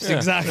collapsed.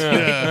 Exactly.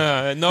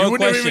 No You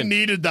wouldn't have question. even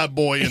needed that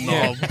boy in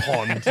the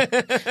pond.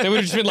 They would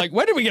have just been like,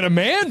 "When did we get a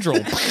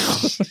mandrill?"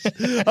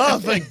 Oh,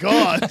 thank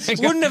God.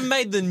 Wouldn't have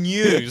made the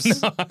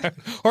news.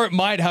 Or it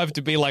might have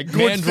to be like Good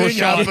mandrill thing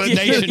shot at happened.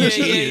 nation yeah.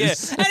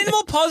 cheese. And in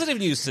more positive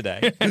news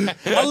today,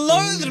 a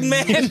loathed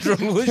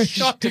mandrill was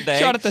shot today.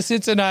 Shot at the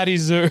Cincinnati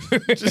Zoo.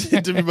 Just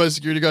interviewed by a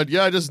security guard.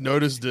 Yeah, I just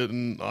noticed it,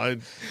 and I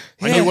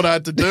knew what I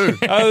had to do.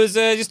 I was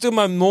just doing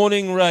my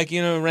morning,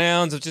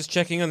 rounds of just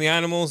checking on the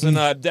animals, and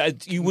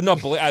you would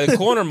not believe, out of the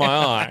corner of my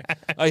eye,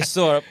 I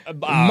saw a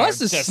Must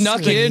have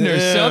snuck in or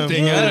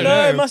something. I don't No,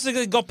 know. it must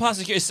have got past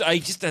security.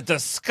 It's just a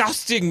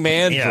disgusting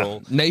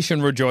mandrill.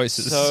 Nation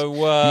rejoices. So,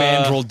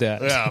 mandrill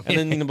dead. Yeah.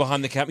 And then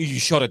behind the camera, you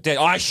shot it dead.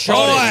 I shot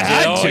Oh, it I dead.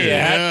 had Oh, to. you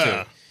had Yeah.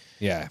 to.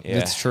 Yeah, Yeah.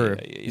 it's true.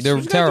 Yeah. They're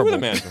What you gonna do with terrible. a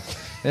mandrill?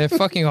 They're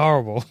fucking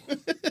horrible.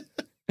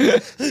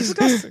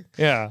 Disgusting.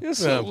 Yeah.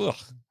 Ugh.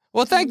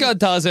 Well, thank God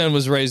Tarzan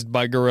was raised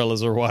by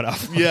gorillas or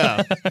whatever.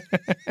 Yeah.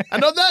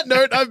 And on that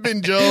note, I've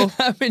been Joe.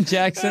 I've been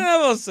Jackson. That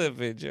was a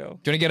video. Do you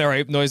want to get our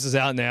ape noises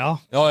out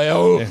now? Oh,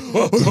 yeah.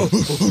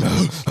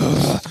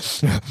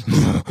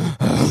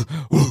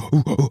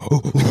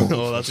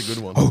 Oh, that's a good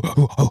one.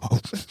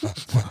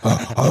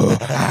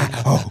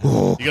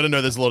 You got to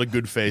know there's a lot of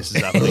good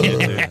faces happening here,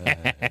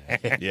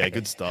 too. Yeah,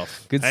 good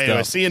stuff. Good Anyway,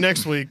 stuff. see you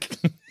next week.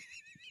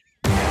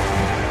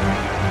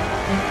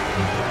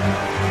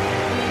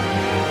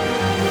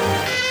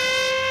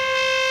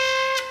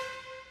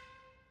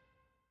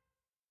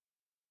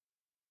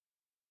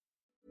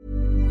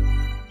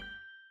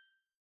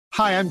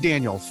 Hi, I'm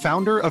Daniel,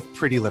 founder of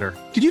Pretty Litter.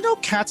 Did you know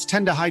cats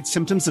tend to hide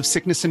symptoms of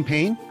sickness and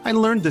pain? I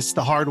learned this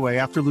the hard way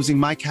after losing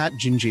my cat,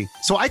 Gingy.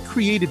 So I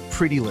created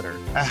Pretty Litter,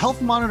 a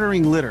health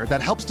monitoring litter that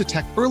helps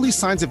detect early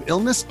signs of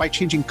illness by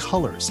changing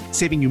colors,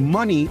 saving you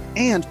money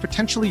and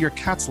potentially your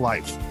cat's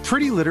life.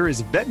 Pretty Litter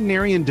is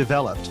veterinarian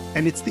developed,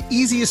 and it's the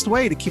easiest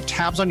way to keep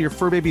tabs on your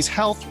fur baby's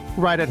health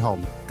right at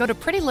home. Go to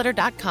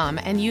prettylitter.com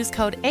and use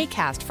code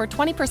ACAST for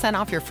 20%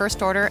 off your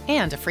first order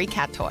and a free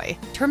cat toy.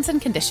 Terms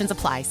and conditions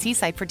apply. See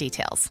site for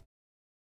details.